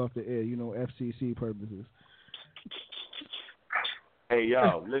talk off the air, you know, FCC purposes. Hey,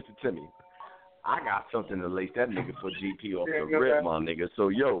 yo, listen to me. I got something to lace that nigga for GP off the rip, my nigga. So,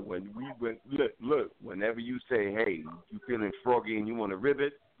 yo, look, whenever you say, hey, you feeling froggy and you want to rib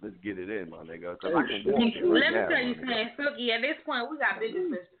it, let's get it in, my nigga. Cause I can walk it right Let me now, tell you something, Silky. At this point, we got bigger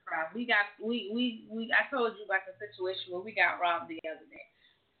fish to fry. I told you about the situation where we got robbed the other day.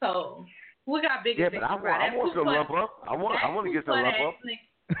 So we got bigger fish to fry. I want some lump up. I want to get some lump up.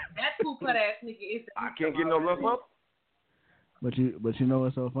 That two-foot ass nigga is. I can't get no lump up. But you know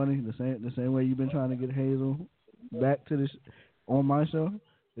what's so funny? The same way you've been trying to get Hazel back to this on my show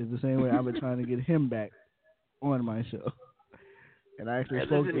is the same way I've been trying to get him back on my show. And I actually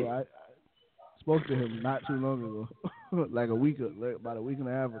spoke to him not too long ago, about a week and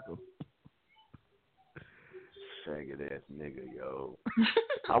a half ago. Faggot ass nigga, yo.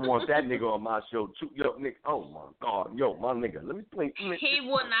 I want that nigga on my show too. Yo, nigga. Oh my God, yo, my nigga. Let me play. He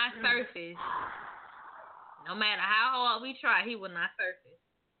will not surface. No matter how hard we try, he will not surface.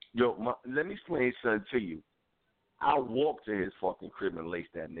 Yo, let me explain something to you. I'll walk to his fucking crib and lace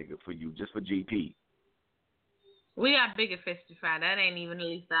that nigga for you, just for GP. We got bigger fish to fry. That ain't even at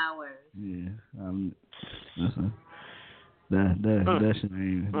least our words. Yeah, listen,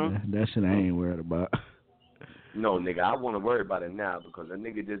 that shit I ain't worried about. No, nigga, I want to worry about it now because a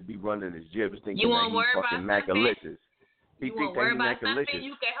nigga just be running his jibs thinking you that he's fucking Macalicious. You won't worry about something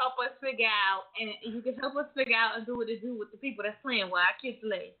you can help us figure out, and you can help us figure out and do what to do with the people that's playing where our kids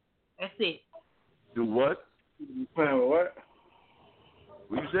lay. That's it. Do what? You playing with what?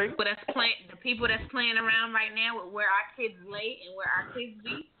 What you say? The people that's playing around right now with where our kids lay and where our kids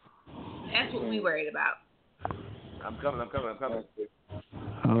be. That's what we worried about. I'm coming.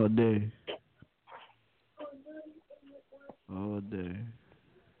 All day. All day.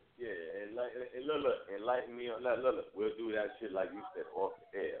 Yeah, and look, enlighten me on that. Look, we'll do that shit like you said, off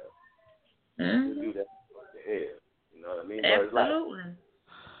the air. Mm-hmm. We'll do that off the air. You know what I mean? Absolutely. But it's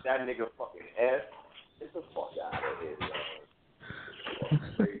like, that nigga fucking F. Get the fuck out of here,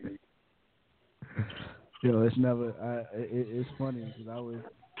 yo. Yo, it's never. It's funny because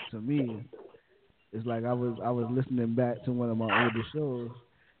to me, it's like I was listening back to one of my older shows,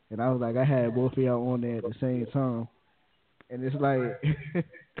 and I was like, I had both of y'all on there at the same time. And it's like,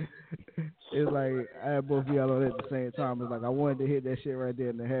 I had both of y'all on at the same time. It's like I wanted to hit that shit right there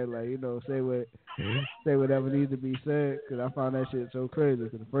in the head, like, say whatever needs to be said, because I found that shit so crazy.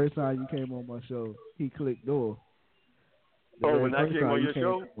 Because the first time you came on my show, he clicked door. When I came on your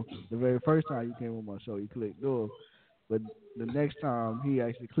show? The very first time you came on my show, he clicked door. But the next time, he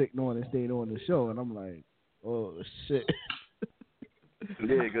actually clicked on and stayed on the show, and I'm like, oh, shit.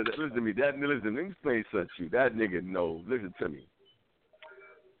 Yeah, because listen to me. Let me explain something to you. That nigga knows. Listen to me.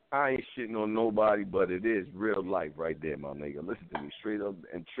 I ain't shitting on nobody, but it is real life right there, my nigga. Listen to me, straight up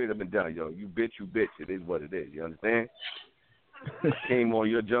and down, yo. You bitch. It is what it is. You understand? Came on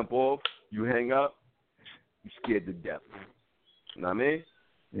your jump off, you hang up, you scared to death. You know what I mean?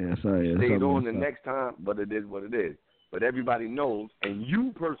 Yeah, sorry. Stayed on the next time, but it is what it is. But everybody knows, and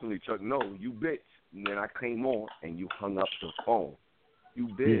you personally, Chuck, know you bitch. And then I came on, and you hung up the phone. You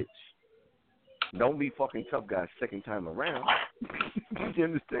bitch. Yeah. Don't be fucking tough guy second time around. You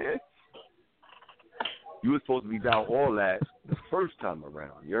understand? You were supposed to be down all that the first time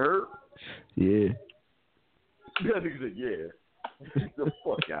around. You heard? Yeah. That nigga said, yeah. Get the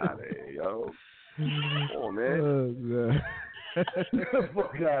fuck out of here, yo. Come on, man. Oh, God. Get the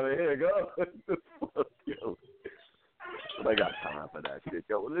fuck out of here, go. The fuck, yo. But I got time for that shit,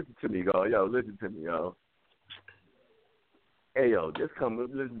 yo. Listen to me, yo. Listen to me, yo. Hey, yo, just come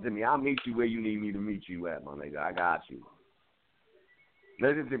listen to me. I'll meet you where you need me to meet you at, my nigga. I got you.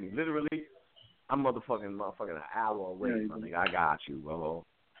 Listen to me. Literally, I'm motherfucking an hour away, my nigga. I got you, bro.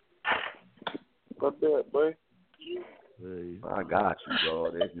 What's that, boy? I got you,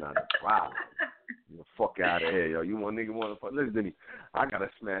 bro. That's not a problem. Get the fuck out of here, yo. You want nigga want to fuck? Listen to me. I gotta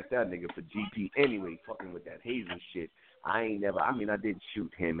smash that nigga for GP anyway. Fucking with that Hazel shit. I did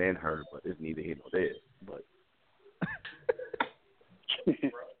shoot him and her, but it's neither here nor there. But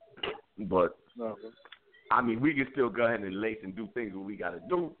we can still go ahead and lace and do things what we gotta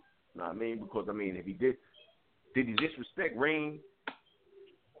do. You know what I mean? Because if he did he disrespect Rain?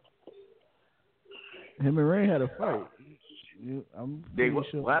 Him and Rain had a fight.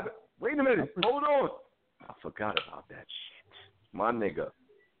 What happened? Wait a minute. Hold on. I forgot about that shit. My nigga.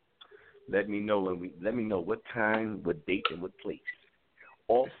 Let me know what time, what date, and what place.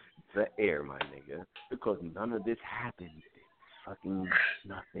 Off the air, my nigga. Because none of this happened. Fucking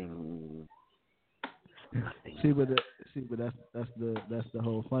nothing. See, but that's the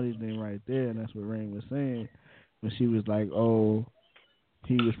whole funny thing right there, and that's what Rain was saying when she was like, oh,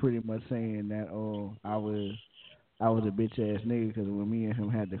 he was pretty much saying that, oh, I was a bitch ass nigga because when me and him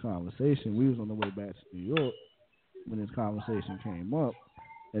had the conversation, we was on the way back to New York when this conversation came up,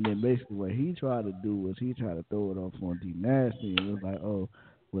 and then basically what he tried to do was he tried to throw it off on D Nasty and was like, oh,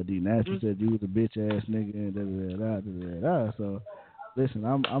 well, D Nasty said you was a bitch ass nigga and da da da da da. So listen,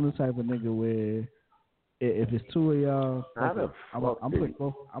 I'm the type of nigga where if it's two of y'all,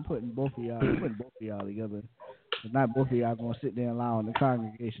 I'm putting both of y'all together. But not both of y'all gonna sit there and lie on the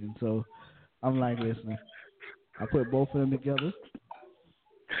congregation. So I'm like, listen, I put both of them together.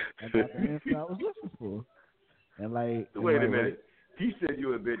 I got the answer I was looking for. And like, wait a minute. He said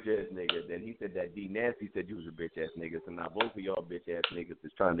you a bitch ass nigga. Then he said that D Nasty said you was a bitch ass nigga. So now both of y'all bitch ass niggas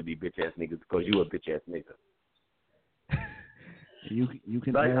is trying to be bitch ass niggas because you a bitch ass nigga. You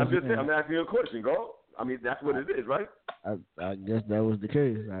can. Like, I'm asking you a question, bro. I mean, that's what it is, right? I guess that was the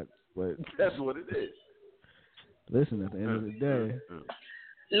case. But that's what it is. Listen, at the end of the day.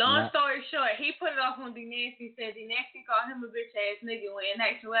 Long story short, he put it off on D Nasty. Said D Nasty called him a bitch ass nigga when in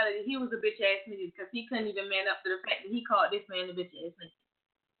actuality he was a bitch ass nigga because he couldn't even man up to the fact that he called this man a bitch ass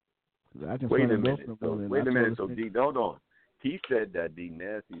nigga. Wait a minute. So D, hold on. He said that D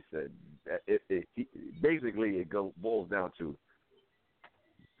Nasty said that basically it boils down to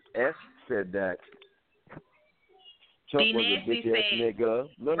S said that Chuck was a bitch ass nigga.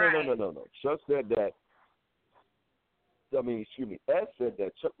 No. Chuck said that. S said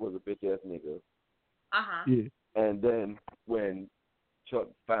that Chuck was a bitch ass nigga. Yeah. And then when Chuck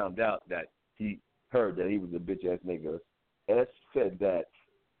found out that he heard that he was a bitch ass nigga, S said that.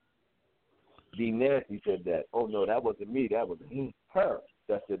 D Nasty said that. Oh no, that wasn't me. That was her.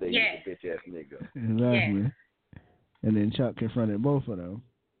 That said that he was a bitch ass nigga. Exactly. Yes. And then Chuck confronted both of them.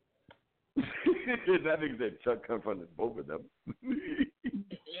 That nigga said Chuck confronted both of them.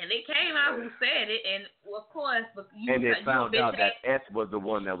 And it came out who said it, and of course, but they found out that S was the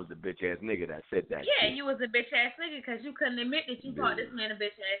one that was the bitch ass nigga that said that. Yeah, shit. You was a bitch ass nigga because you couldn't admit that you called this man a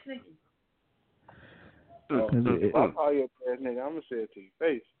bitch ass nigga. If I call you a bitch ass nigga, I'm gonna say it to your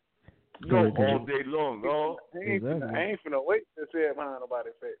face. No, all day long, no. I ain't finna wait to say it behind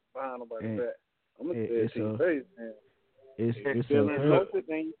nobody's back. I'm gonna say it to your face, man. It's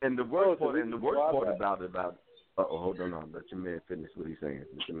and the worst part about hold on, let your man finish what he's saying.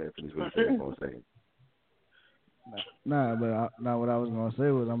 Nah, but what I was gonna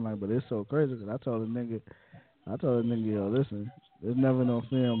say was, I'm like, but it's so crazy because I told the nigga, yo, listen, there's never no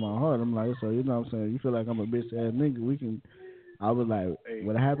fear in my heart. I'm like, so you know what I'm saying? You feel like I'm a bitch ass nigga? I was like,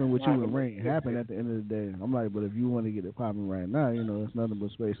 what happened with you and Ray happened at the end of the day. I'm like, but if you want to get it popping right now, it's nothing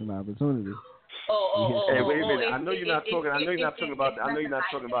but space and opportunity. Hey, wait a minute. I know you're not talking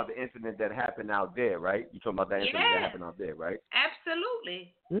about the incident that happened out there, right? You're talking about that incident that happened out there, right?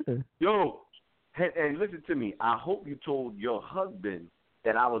 Absolutely. Yeah. Yo, and listen to me. I hope you told your husband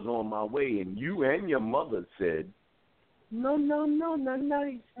that I was on my way, and you and your mother said, no, bueno.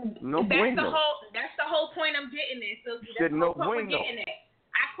 That's the whole point I'm getting at. So that's said no bueno.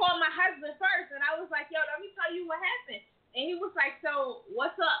 I called my husband first, and I was like, yo, let me tell you what happened. And he was like, so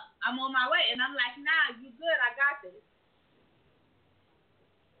what's up? I'm on my way. And I'm like, nah, you good. I got this.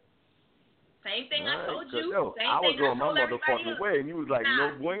 Same thing I told you. I was on my motherfucking way, and you was like,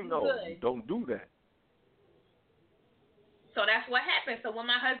 no bueno. Don't do that. So that's what happened. So when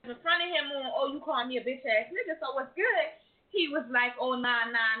my husband fronted him on, oh, you call me a bitch ass nigga, so what's good? He was like, oh, nah.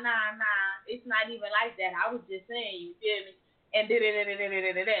 It's not even like that. I was just saying, you feel me? And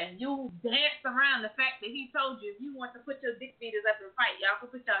you danced around the fact that he told you if you want to put your dick feeders up and fight, y'all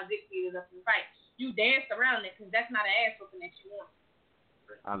can put y'all dick feeders up and fight. You danced around it because that's not an ass whooping that you want.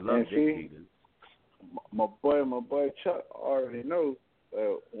 I love dick feeders. My boy Chuck already knows.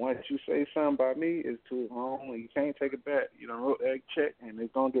 Once you say something about me, it's too long. You can't take it back. You don't wrote that check, and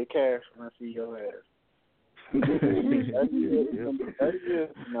it's gonna get cash when I see your ass. That's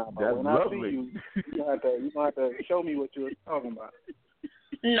it. Nah, but when lovely. I see you, you gonna have to show me what you were talking about.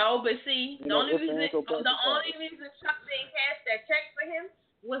 No, but see, the only reason Chuck didn't cash that check for him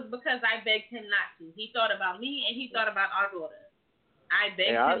was because I begged him not to. He thought about me and he thought about our daughter. I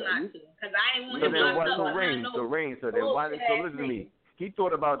begged him not to because I didn't want him locked up behind no bullshit. So listen to me. He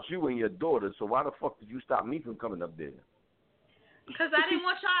thought about you and your daughter. So why the fuck did you stop me from coming up there? Because I didn't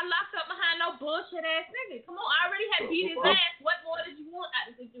want y'all locked up behind no bullshit ass nigga. Come on, I already had beat his ass. What more did you want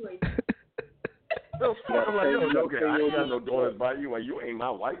out of the situation? I'm like, okay, I ain't got no daughters by you, and you ain't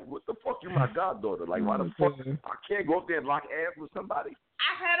my wife. What the fuck, you my goddaughter? Like, why the fuck I can't go up there and lock ass with somebody?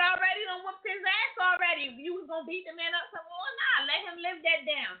 I had already done whooped his ass already. You was gonna beat the man up some more? Nah, let him live that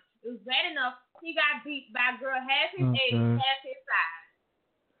down. It was bad enough. He got beat by a girl half his age, half his size.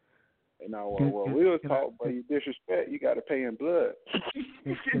 And now, we was talking about you disrespect. You got to pay in blood.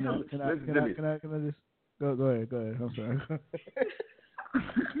 Can I just go ahead? I'm sorry.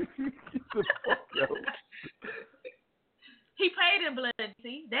 He paid in blood.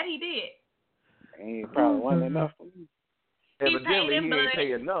 See that he did. Ain't probably wasn't enough for me. Evidently, he ain't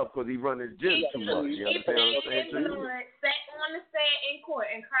pay enough because he run his gym too much. He paid in blood, sat on the stand in court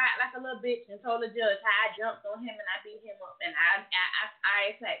and cried like a little bitch and told the judge how I jumped on him and I beat him up and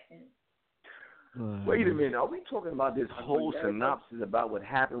I attacked him. Wait a minute, are we talking about this whole synopsis about what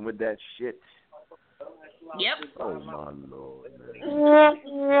happened with that shit? Yep. Oh my Lord, man.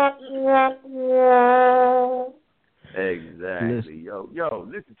 Exactly. Yo,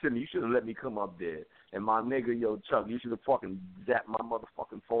 listen to me. You should have let me come up there. And my nigga, yo, Chuck, you should have fucking zapped my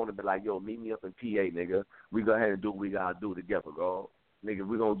motherfucking phone and be like, yo, meet me up in PA, nigga. We go ahead and do what we gotta do together, bro. Nigga,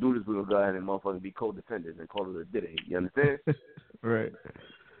 we gonna do this, we gonna go ahead and motherfucking be co-defendants and call it a day. You understand? Right.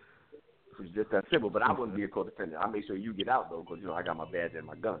 It's just that simple. But I wouldn't be a co-defendant. I make sure you get out, though, because, I got my badge and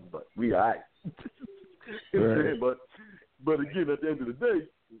my gun. But we all right. Right. But again, at the end of the day,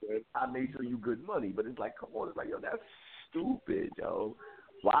 I made sure you good money. But it's like, come on. It's like, yo, that's stupid, yo.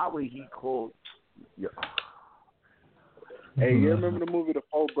 Why would he call... Yo. Hey, you remember the movie The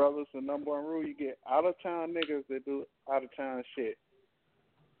Four Brothers, The Number One Rule? You get out-of-town niggas that do out-of-town shit.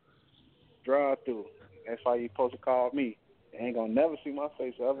 Drive through. That's why you supposed to call me. They ain't gonna never see my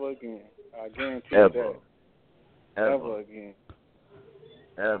face ever again. I guarantee you that. Ever again.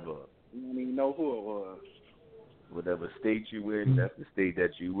 Ever. You don't even know who it was. Whatever state you in, that's the state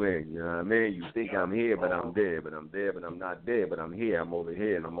that you in. You know what I mean? You think I'm here, but I'm there. But I'm there, but I'm not there. But I'm here, I'm over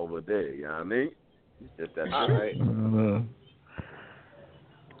here, and I'm over there. You know what I mean? It's just that all right.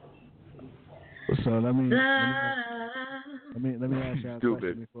 So let me ask y'all a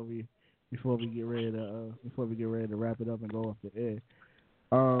question before we get ready to wrap it up and go off the air.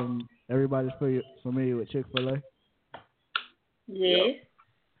 Everybody's familiar with Chick-fil-A? Yes.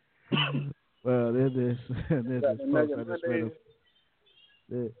 Well, there's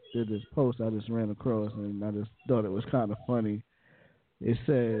this post I just ran across, and I just thought it was kind of funny. It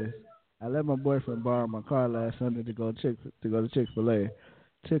says, "I let my boyfriend borrow my car last Sunday to go to Chick-fil-A.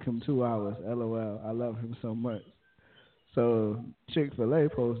 Took him 2 hours. LOL. I love him so much." So Chick-fil-A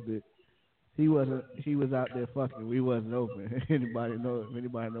posted, he was out there fucking. We wasn't open. Anybody knows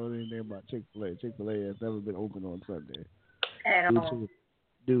anything about Chick-fil-A? Chick-fil-A has never been open on Sunday At all.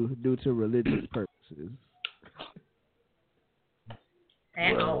 due to religious purposes.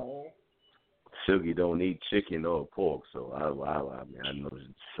 At all. Silky don't eat chicken or pork, so I mean I know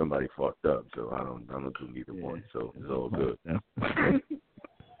somebody fucked up, so I don't do neither one, so it's all good.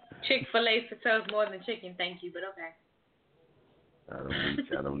 Chick-fil-A sells more than chicken, thank you, but okay.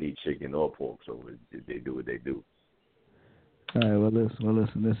 I don't need chicken or pork, so they do what they do. All right, well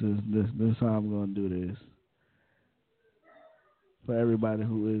listen. This is how I'm gonna do this. For everybody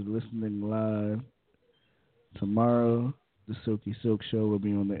who is listening live, tomorrow the Silky Silk Show will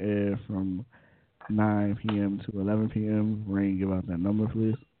be on the air from 9 p.m. to 11 p.m. Rain, give out that number,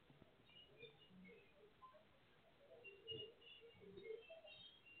 please.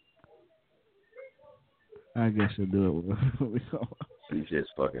 I guess you'll do it. She's just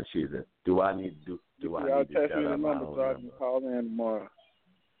fucking cheating. Do I need to shout out my own so I number? can call in tomorrow.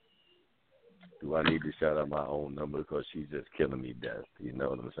 Do I need to shout out my own number because she's just killing me death? You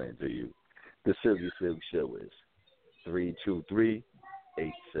know what I'm saying to you? The Silky Silk Show is 323-870-4024.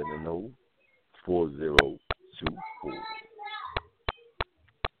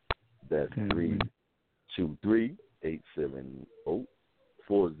 That's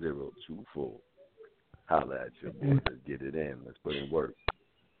 323-870-4024. Holla at your boy. Let's get it in. Let's put in work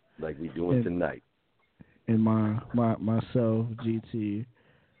like we doing tonight. And myself, GT,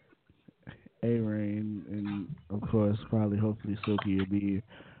 A-Rain, and of course, hopefully Silky will be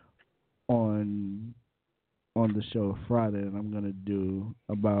on the show Friday, and I'm gonna do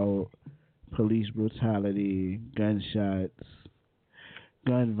about police brutality, gunshots,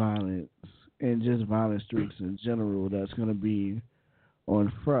 gun violence, and just violent streaks in general. That's gonna be on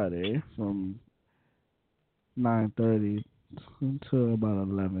Friday from 9:30 to about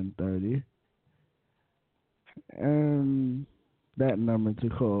 11:30, and that number to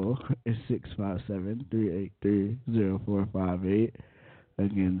call is 657-383-0458.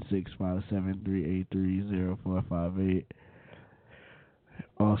 Again, 657-383-0458.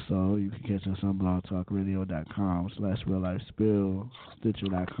 Also, you can catch us on blogtalkradio.com/reallifespill,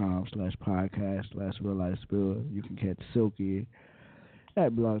 Stitcher.com/podcast/reallifespill. You can catch Silky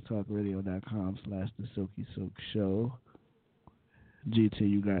at blogtalkradio.com/the Silky Silk Show. GT,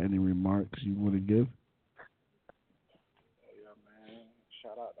 you got any remarks you want to give? Yeah, man.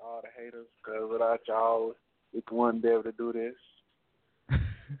 Shout out to all the haters, because without y'all, we wouldn't be able to do this.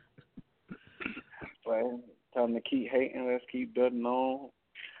 But tell them to keep hating. Let's keep building on.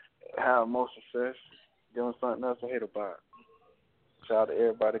 Have more success. Give them something else to hate about. Shout out to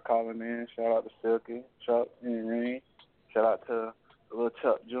everybody calling in. Shout out to Silky, Chuck, and Rain. Shout out to little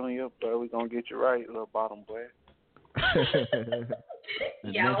Chuck Jr., but we going to get you right, little bottom boy.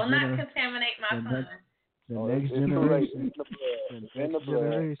 Y'all will not contaminate my son. The next generation. In the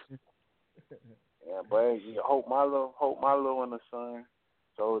blood. Yeah, boy, you hope my little and the son,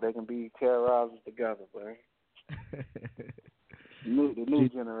 so they can be terrorizers together, boy. The new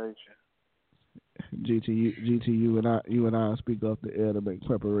generation. GT, you and I speak off the air to make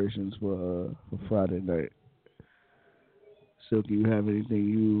preparations for Friday night. Silky, you have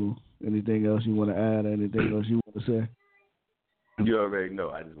anything else you want to add? Anything else you want to say? You already know.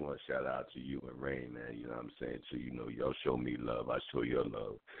 I just want to shout out to you and Rain, man. You know what I'm saying? So, y'all show me love. I show your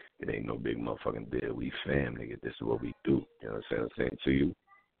love. It ain't no big motherfucking deal. We fam, nigga. This is what we do. You know what I'm saying to you?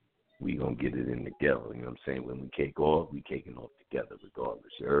 We gonna get it in together. You know what I'm saying? When we cake off, we caking off together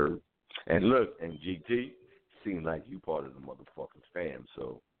regardless. You heard? And look, and GT, seems like you part of the motherfucking fam,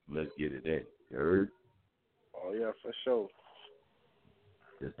 so let's get it in. You heard? Oh, yeah, for sure.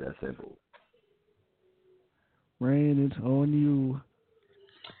 Just that simple. Rain, it's on you.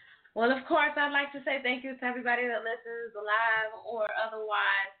 Well, of course, I'd like to say thank you to everybody that listens live or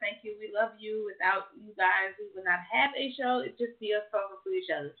otherwise. Thank you. We love you. Without you guys, we would not have a show. It'd just be us talking to each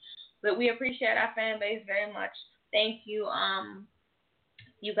other. But we appreciate our fan base very much. Thank you.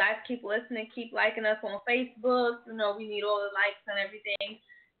 You guys keep listening, keep liking us on Facebook. We need all the likes and everything.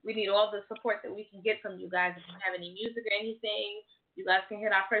 We need all the support that we can get from you guys. If you have any music or anything, you guys can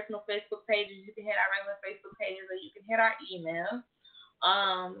hit our personal Facebook pages. You can hit our regular Facebook pages, or you can hit our email.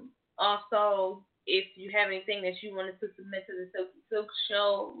 Also, if you have anything that you wanted to submit to the Silky Silk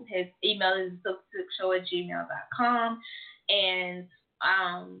Show, his email is silkysilkshow@gmail.com. And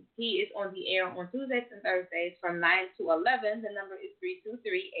he is on the air on Tuesdays and Thursdays from 9 to 11. The number is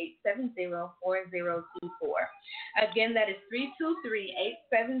 323-870-4024. Again, that is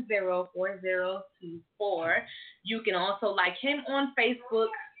 323-870-4024. You can also like him on Facebook,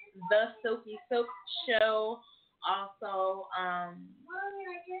 The Silky Silk Show. Also,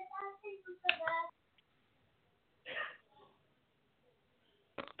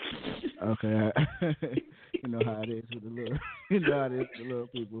 okay. You know how it is with the little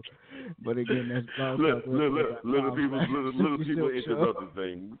people. But again, that's little people interrupting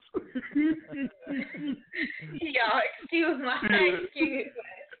things. Y'all, excuse my excuse.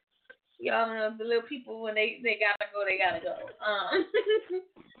 Y'all know the little people when they gotta go, they gotta go.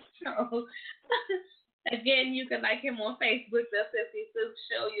 So again, you can like him on Facebook, The Silky Silk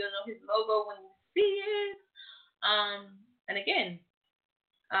Show. You'll know his logo when you see it. And again,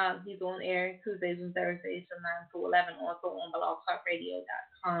 he's on air Tuesdays and Thursdays from 9 to 11, also on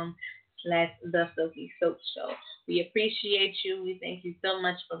blogtalkradio.com/The Silky Silk Show. We appreciate you. We thank you so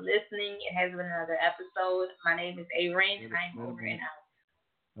much for listening. It has been another episode. My name is A. Rain. I'm over and out.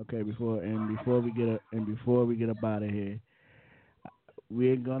 Okay, before we get up out of here,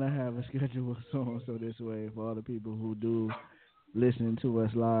 we're gonna have a schedule soon, so this way for all the people who do listen to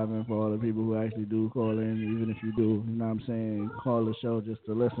us live and for all the people who actually do call in, even if you do, you know what I'm saying, call the show just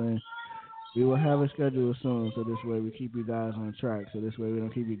to listen. We will have a schedule soon, so this way we keep you guys on track. So this way we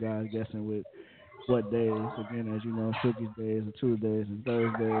don't keep you guys guessing with what days. Again, as you know, Silky's days are Tuesdays and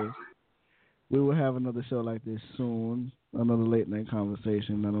Thursdays. We will have another show like this soon, another late night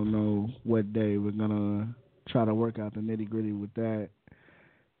conversation. I don't know what day. We're gonna try to work out the nitty gritty with that.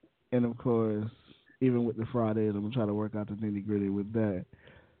 And of course, even with the Fridays, I'm going to try to work out the nitty-gritty with that.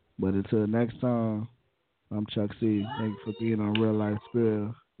 But until next time, I'm Chuck C. Thank you for being on Real Life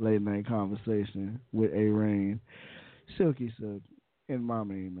Spill, Late Night Conversation with A. Rain, Silky Silk, and my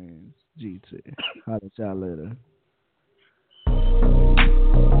main man, GT. Holla at y'all later.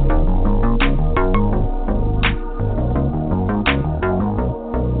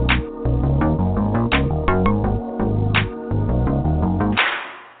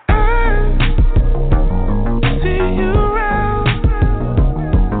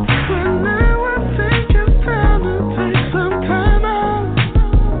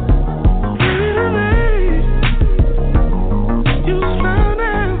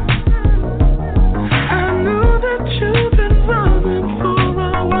 I knew that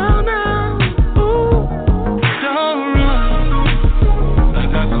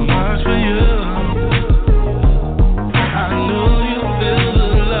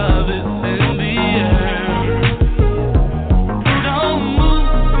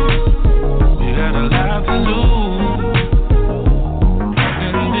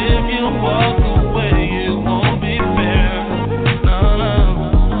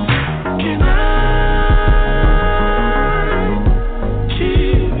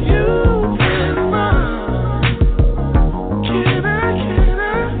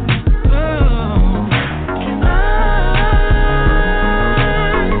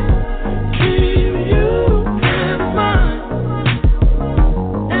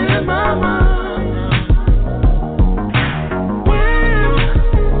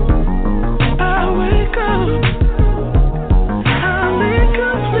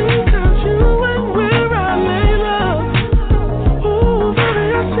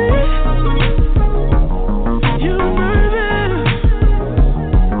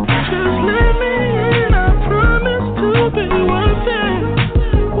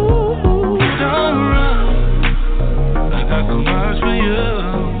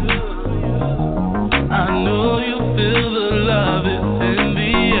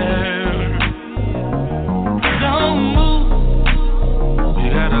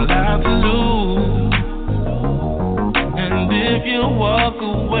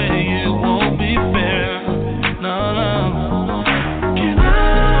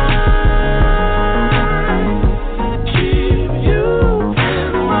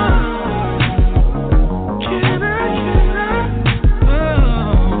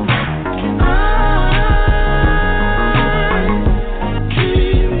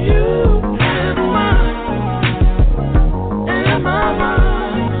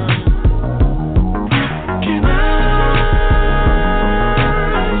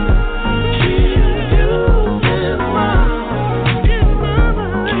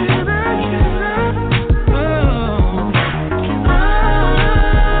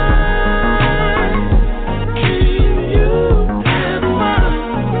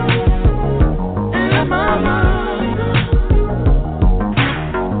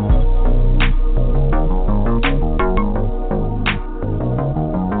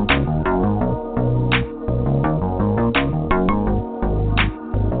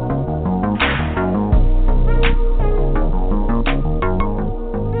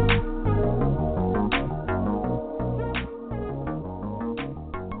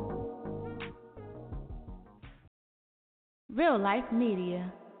Real Life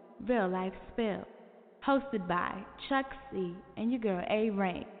Media, Real Life Spill. Hosted by Chuck C. and your girl A.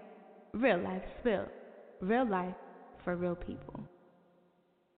 Rain. Real Life Spill. Real life for real people.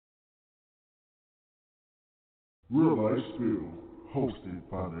 Real Life Spill, hosted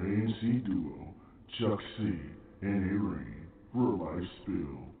by the ANC duo, Chuck C. and A. Rain. Real Life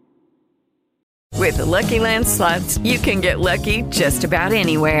Spill. With the Lucky Land Slots, you can get lucky just about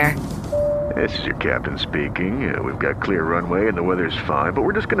anywhere. This is your captain speaking. We've got clear runway and the weather's fine, but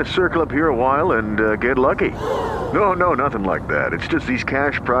we're just going to circle up here a while and get lucky. No, nothing like that. It's just these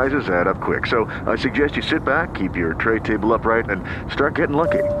cash prizes add up quick. So I suggest you sit back, keep your tray table upright, and start getting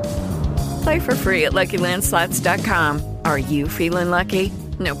lucky. Play for free at LuckyLandSlots.com. Are you feeling lucky?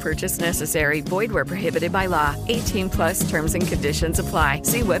 No purchase necessary. Void where prohibited by law. 18 plus terms and conditions apply.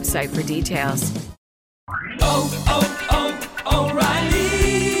 See website for details. O'Reilly.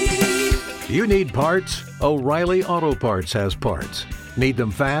 You need parts? O'Reilly Auto Parts has parts. Need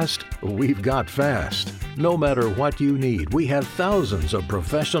them fast? We've got fast. No matter what you need, we have thousands of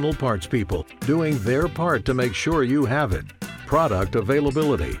professional parts people doing their part to make sure you have it. Product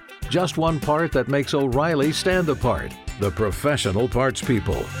availability. Just one part that makes O'Reilly stand apart. The professional parts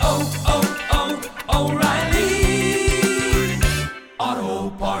people. O'Reilly.